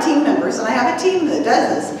one of my team members, and I have a team that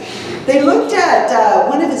does this, they looked at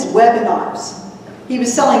one of his webinars. He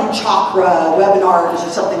was selling chakra webinars or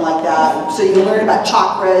something like that, so you can learn about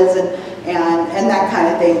chakras and that kind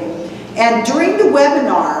of thing. And during the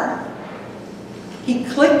webinar, he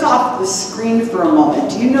clicked off the screen for a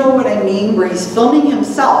moment. Do you know what I mean? Where he's filming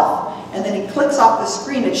himself, and then he clicks off the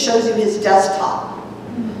screen, it shows you his desktop.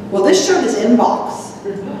 Well, this showed his inbox.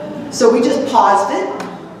 So we just paused it,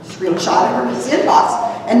 screenshot it from his inbox,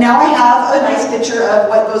 and now I have a nice picture of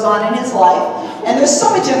what goes on in his life. And there's so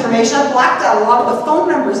much information. I blacked out a lot of the phone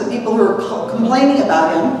numbers of people who are complaining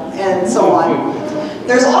about him, and so on.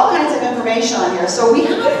 There's all kinds of information on here. So we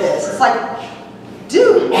have this. It's like,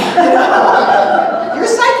 dude, you know, you're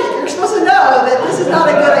psychic. You're supposed to know that this is not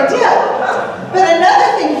a good idea. But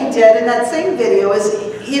another thing he did in that same video is,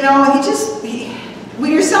 you know,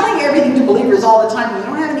 when you're selling everything to believers all the time, you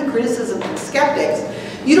don't have any criticism from skeptics,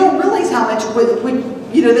 you don't realize how much,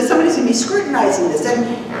 you know, that somebody's going to be scrutinizing this. And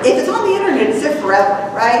if it's on the internet, it's there forever,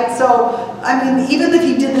 right? So, I mean, even if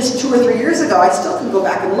he did this 2 or 3 years ago, I still can go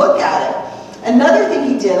back and look at it. Another thing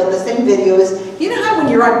he did on the same video is, you know how when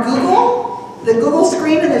you're on Google, the Google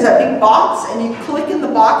screen, and there's that big box, and you click in the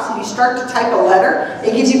box and you start to type a letter,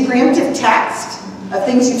 it gives you preemptive text of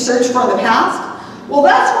things you've searched for in the past? Well,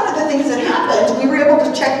 that's one of the things that happened. We were able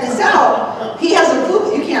to check this out. He has a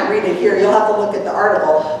Google, you can't read it here, you'll have to look at the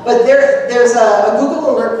article, but there's a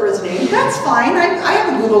Google alert for his name. That's fine, I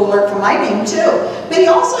have a Google alert for my name too. But he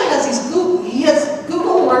also has he has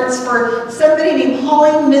Google alerts for somebody named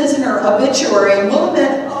Holly Misner, obituary in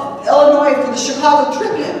Wilmette, Illinois, for the Chicago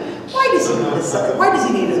Tribune. Why does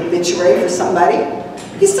he need an obituary for somebody?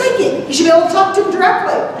 He's psychic. You should be able to talk to him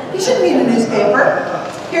directly. He shouldn't need a newspaper.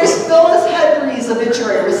 Here's Phyllis Hedry's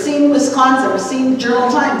obituary, Racine, Wisconsin, Racine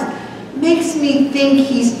Journal-Times. Makes me think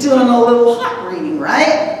he's doing a little hot reading,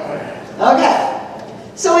 right? Okay.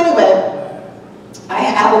 So anyway, I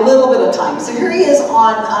have a little bit of time. So here he is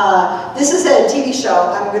on, this is a TV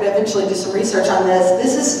show. I'm going to eventually do some research on this.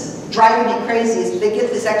 This is driving me crazy. Is they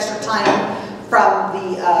get this extra time from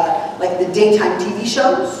the, like the daytime TV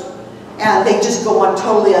shows, and they just go on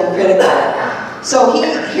totally uncritical. So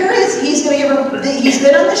he's going to give him, he's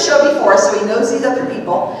been on the show before, so he knows these other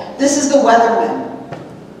people. This is the weatherman.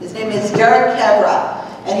 His name is Gerbic,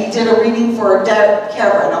 and he did a reading for Gerbic.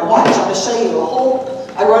 Now watch, I'm going to show you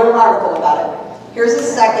I wrote an article about it. Here's a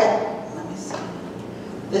second. Let me see.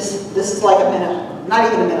 This is like a minute, not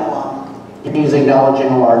even a minute long. He's acknowledging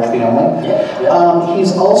a large family.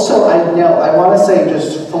 He's also, I want to say,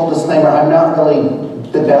 just full disclaimer, I'm not really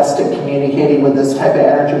the best at communicating with this type of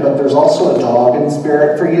energy, but there's also a dog in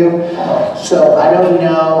spirit for you. So I don't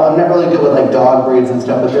know, I'm not really good with like dog breeds and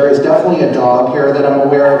stuff, but there is definitely a dog here that I'm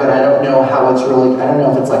aware of, and I don't know how it's really, I don't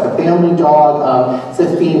know if it's like a family dog. It's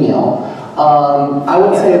a female. I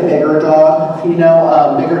would say a bigger dog, you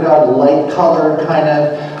know, bigger dog, light colored kind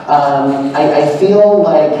of. I feel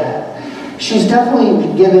like she's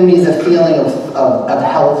definitely given me the feeling of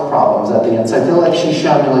health problems at the end. So I feel like she's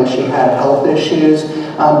shown me like she had health issues,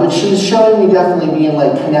 but she's showing me definitely being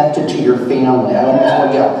like connected to your family. I don't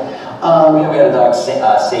know, we had a dog,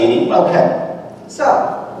 Sadie. Okay.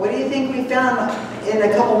 So, what do you think we found in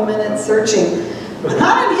a couple minutes searching?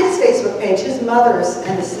 Not on his Facebook page, his mother's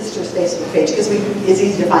and his sister's Facebook page, because it's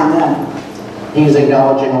easy to find them. He's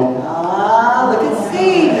acknowledging. Ah, look at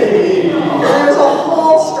Sadie. There's a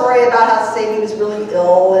whole story about how Sadie was really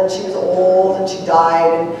ill, and she was old, and she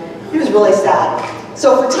died, and he was really sad.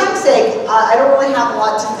 So for time's sake, I don't really have a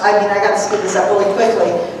lot to, I got to speed this up really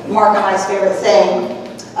quickly. Mark and I's favorite saying.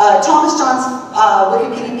 Thomas John's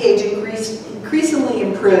Wikipedia page increasingly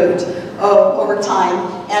improved over time,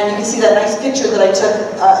 and you can see that nice picture that I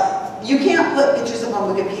took You can't put pictures up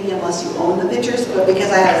on Wikipedia unless you own the pictures, but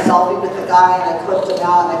because I had a selfie with the guy and I clipped him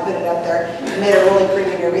out and I put it up there, it made it really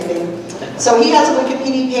pretty and everything. So he has a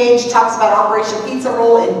Wikipedia page, talks about Operation Pizza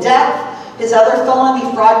Roll in depth. His other felony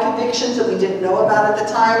fraud convictions that we didn't know about at the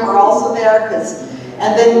time are also there,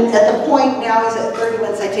 and then at the point now he's at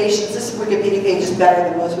 31 citations. This Wikipedia page is better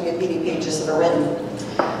than most Wikipedia pages that are written.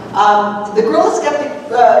 The Gorilla Skeptic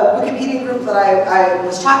Wikipedia group that I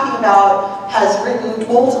was talking about has written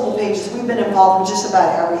multiple pages. We've been involved in just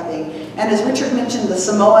about everything. And as Richard mentioned, the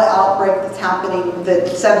Samoa outbreak that's happening, that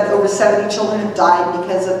over 70 children have died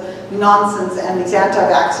because of nonsense, and these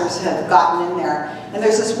anti-vaxxers have gotten in there. And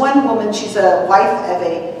there's this one woman, she's a wife of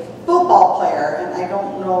a football player, and I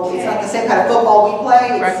don't know, it's not the same kind of football we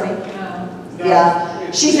play.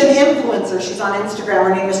 Yeah, she's an influencer. She's on Instagram.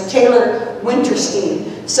 Her name is Taylor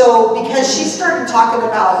Winterstein. So because she started talking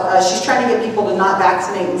about, she's trying to get people to not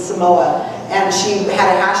vaccinate in Samoa, and she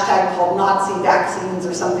had a hashtag called Nazi vaccines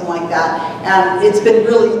or something like that, and it's been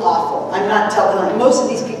really awful. I'm not telling, most of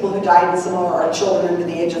these people who died in Samoa are children under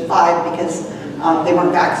the age of 5 because they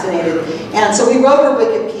weren't vaccinated. And so we wrote a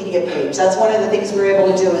Wikipedia page. That's one of the things we were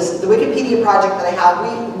able to do is the Wikipedia project that I have,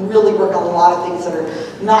 we really work on a lot of things that are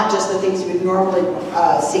not just the things you would normally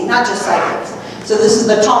see, not just psychics. So this is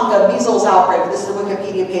the Tonga measles outbreak. This is the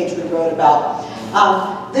Wikipedia page we wrote about.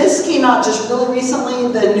 This came out just really recently.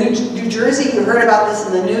 The New Jersey, you heard about this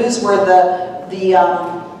in the news, where the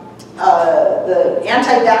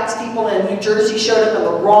anti-vax people in New Jersey showed up in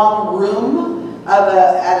the wrong room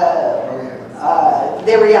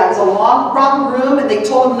it was a wrong room, and they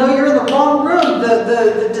told them, no, you're in the wrong room.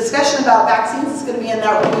 The discussion about vaccines is going to be in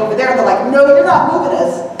that room over there. And they're like, no, you're not moving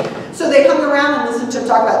us. So they hung around and listened to them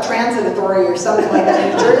talk about transit authority or something like that in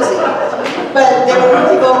New Jersey. But they were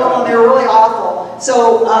really vocal and they were really awful.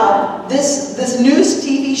 So this news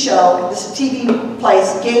TV show, this TV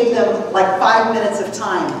place gave them like 5 minutes of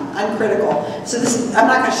time, uncritical. So this, I'm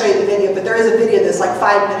not going to show you the video, but there is a video that's like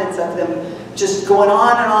 5 minutes of them just going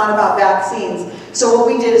on and on about vaccines. So what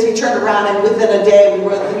we did is we turned around and within a day we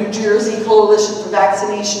wrote the New Jersey Coalition for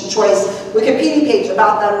Vaccination Choice Wikipedia page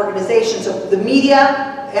about that organization. So the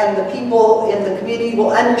media and the people in the community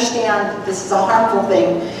will understand that this is a harmful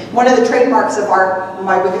thing. One of the trademarks of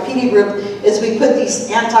my Wikipedia group is we put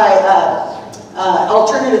these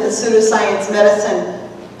alternative to pseudoscience medicine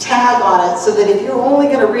tag on it, so that if you're only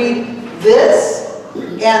going to read this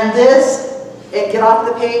and get off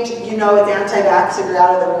the page, you know it's anti-vax and you're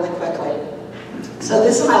out of there really quickly. So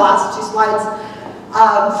this is my last 2 slides.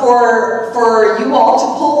 For you all to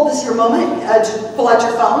pull, this is your moment, to pull out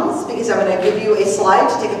your phones, because I'm going to give you a slide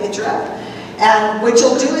to take a picture of. And what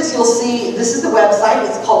you'll do is you'll see, this is the website,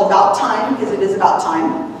 it's called About Time, because it is about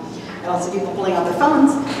time. I don't see people pulling out their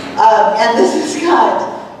phones. And this has got,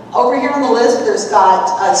 over here on the list, there's got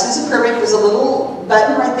Susan Gerbic, there's a little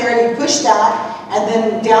button right there, you push that, and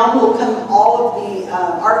then down will come all of the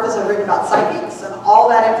articles I've written about psychics and all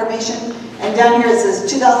that information. And down here it says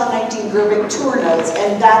 2019 Gerbic Tour Notes,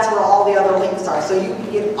 and that's where all the other links are. So you can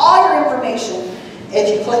get all your information if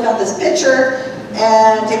you click on this picture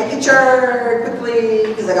and take a picture quickly,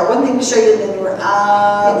 because I got one thing to show you, and then we're going to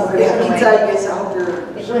have pizza. You guys, I hope you're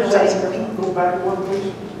excited for me. Go back one,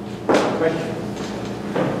 please. Question.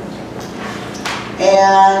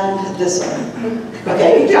 And this one.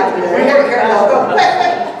 Okay, you talked to me there. Here, go. Quick.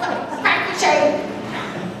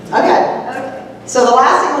 Okay. So the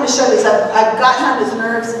last thing I want to show you is I've gotten on his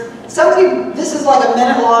nerves. Somebody, this is like a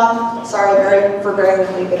minute long. Sorry, for bearing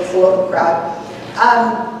with me, but it's a local crowd.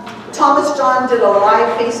 Thomas John did a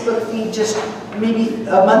live Facebook feed just maybe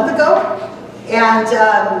a month ago, and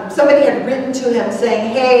somebody had written to him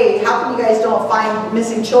saying, hey, how come you guys don't find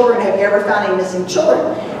missing children? Have you ever found any missing children?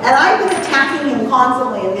 And I've been attacking him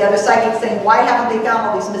constantly, and the other psychic saying, why haven't they found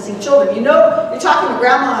all these missing children? You know, you're talking to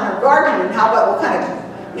grandma in her garden, and how about what kind of,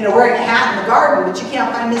 wearing a hat in the garden, but you can't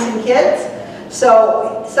find missing kids?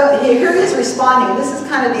 So here he's responding. This is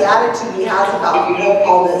kind of the attitude he has about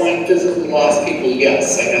all this. If you have physically lost people,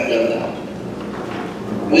 yes, I have done that.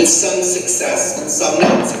 With some success and some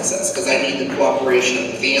non-success, because I need the cooperation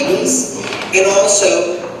of the families. And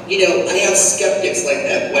also, I have skeptics like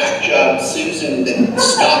that whack job Susan that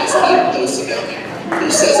stops me posts about me, who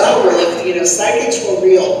says, oh, well, if, psychics were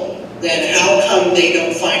real, then how come they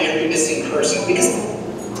don't find every missing person? Because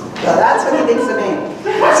so that's what he thinks of me.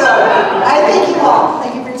 So I thank you all.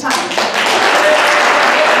 Thank you for your time.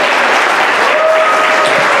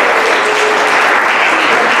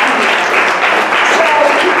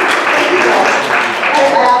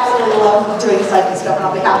 I absolutely love doing psychic stuff, and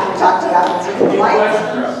I'll be happy to talk to you after the lights.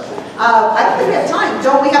 I don't think we have time.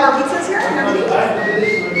 Don't we have our pizzas here and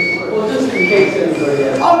everything? Well, just in case anybody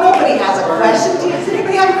has. Oh, nobody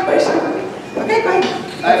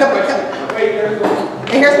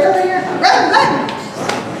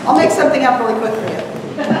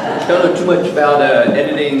much about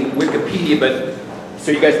editing Wikipedia, but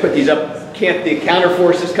so you guys put these up. Can't the counter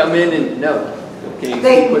forces come in and no?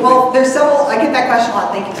 Well, there's several. I get that question a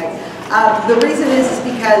lot. Thank you, Mike. The reason is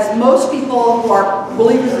because most people who are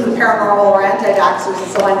believers in the paranormal or anti-vaxxers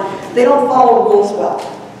and so on, they don't follow rules well.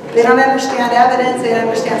 They don't understand evidence, they don't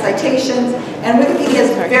understand citations, and Wikipedia has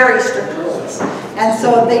very strict rules. And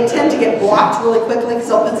so they tend to get blocked really quickly because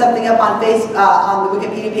they'll put something up on on the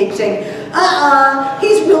Wikipedia page saying,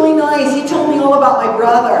 he's really nice, he told me all about my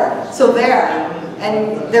brother. So there.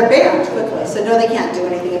 And they're banned quickly, so no, they can't do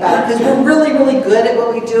anything about it because we're really, really good at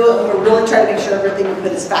what we do, and we're really trying to make sure everything we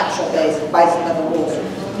put is factual based by some of the rules.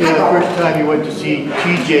 Yeah, the first time you went to see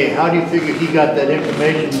TJ, how do you figure he got that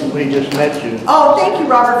information when he just met you? Oh, thank you,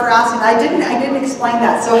 Robert, for asking. I didn't explain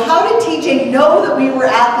that. So how did TJ know that we were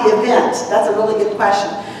at the event? That's a really good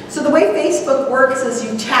question. So the way Facebook works is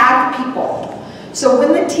you tag people. So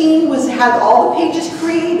when the team had all the pages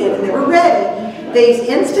created and they were ready, they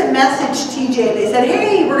instant messaged TJ and they said,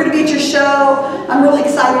 hey, we're going to be at your show. I'm really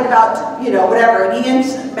excited about, you know, whatever. And he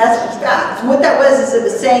instant messaged back. And what that was is it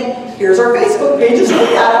was saying, here's our Facebook pages, look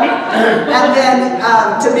at them. And then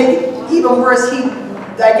to make it even worse,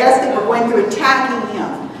 I guess they were going through attacking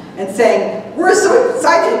him and saying, we're so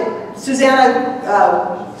excited. Susanna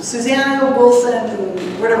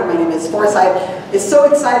Wilson, whatever my name is, Forsyth, is so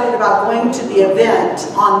excited about going to the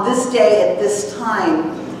event on this day at this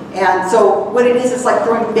time. And so what it is like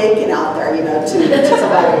throwing bacon out there, you know, to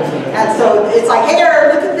somebody. And so it's like, hey,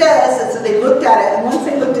 look at this. And so they looked at it. And once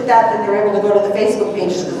they looked at that, then they were able to go to the Facebook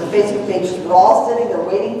pages because the Facebook pages were all sitting there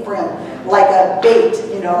waiting for him like a bait,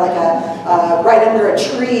 you know, like right under a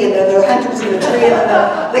tree. And then the hunters in the tree. And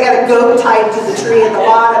then they got a goat tied to the tree at the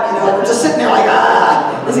bottom, you know. They're just sitting there like,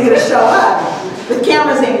 is he going to show up? With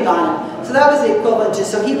cameras aimed on him. So that was the equivalent to,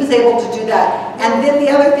 so he was able to do that. And then the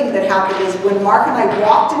other thing that happened is when Mark and I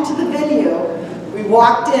walked into the venue, we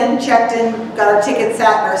walked in, checked in, got our tickets,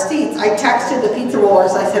 sat in our seats. I texted the pizza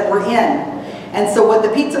rollers, I said, we're in. And so what the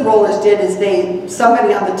pizza rollers did is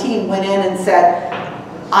somebody on the team went in and said,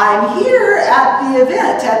 I'm here at the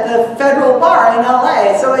event at the Federal Bar in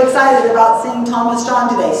LA, so excited about seeing Thomas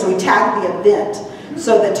John today. So we tagged the event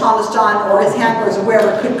so that Thomas John or his handlers or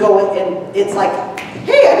whoever could go in, and it's like,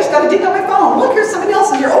 hey, I just got a ding on my phone. Look, here's somebody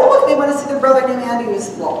else in here. Oh, look, they want to see their brother named Andy who's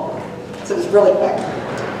well. So it was really quick.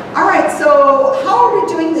 All right, so how are we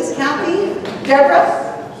doing this, Kathy? Deborah?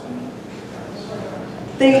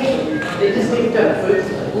 They just leave the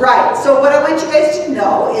food. Right, so what I want you guys to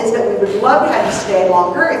know is that we would love to have you stay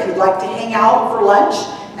longer if you'd like to hang out for lunch,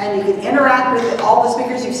 and you can interact with all the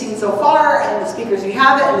speakers you've seen so far, and the speakers who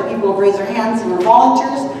haven't, and the people who have raised their hands and are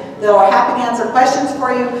volunteers that are happy to answer questions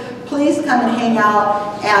for you. Please come and hang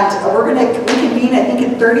out, and we're going to reconvene, I think,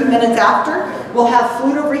 in 30 minutes after. We'll have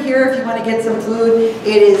food over here if you want to get some food.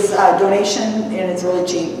 It is a donation, and it's really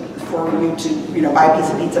cheap for you to, you know, buy a piece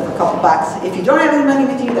of pizza for a couple bucks. If you don't have any money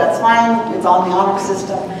with you, that's fine. It's on the honor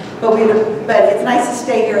system. But it's nice to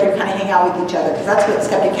stay here and kind of hang out with each other, because that's what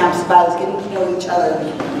SkeptiCamp is about, is getting to know each other.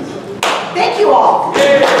 Thank you all.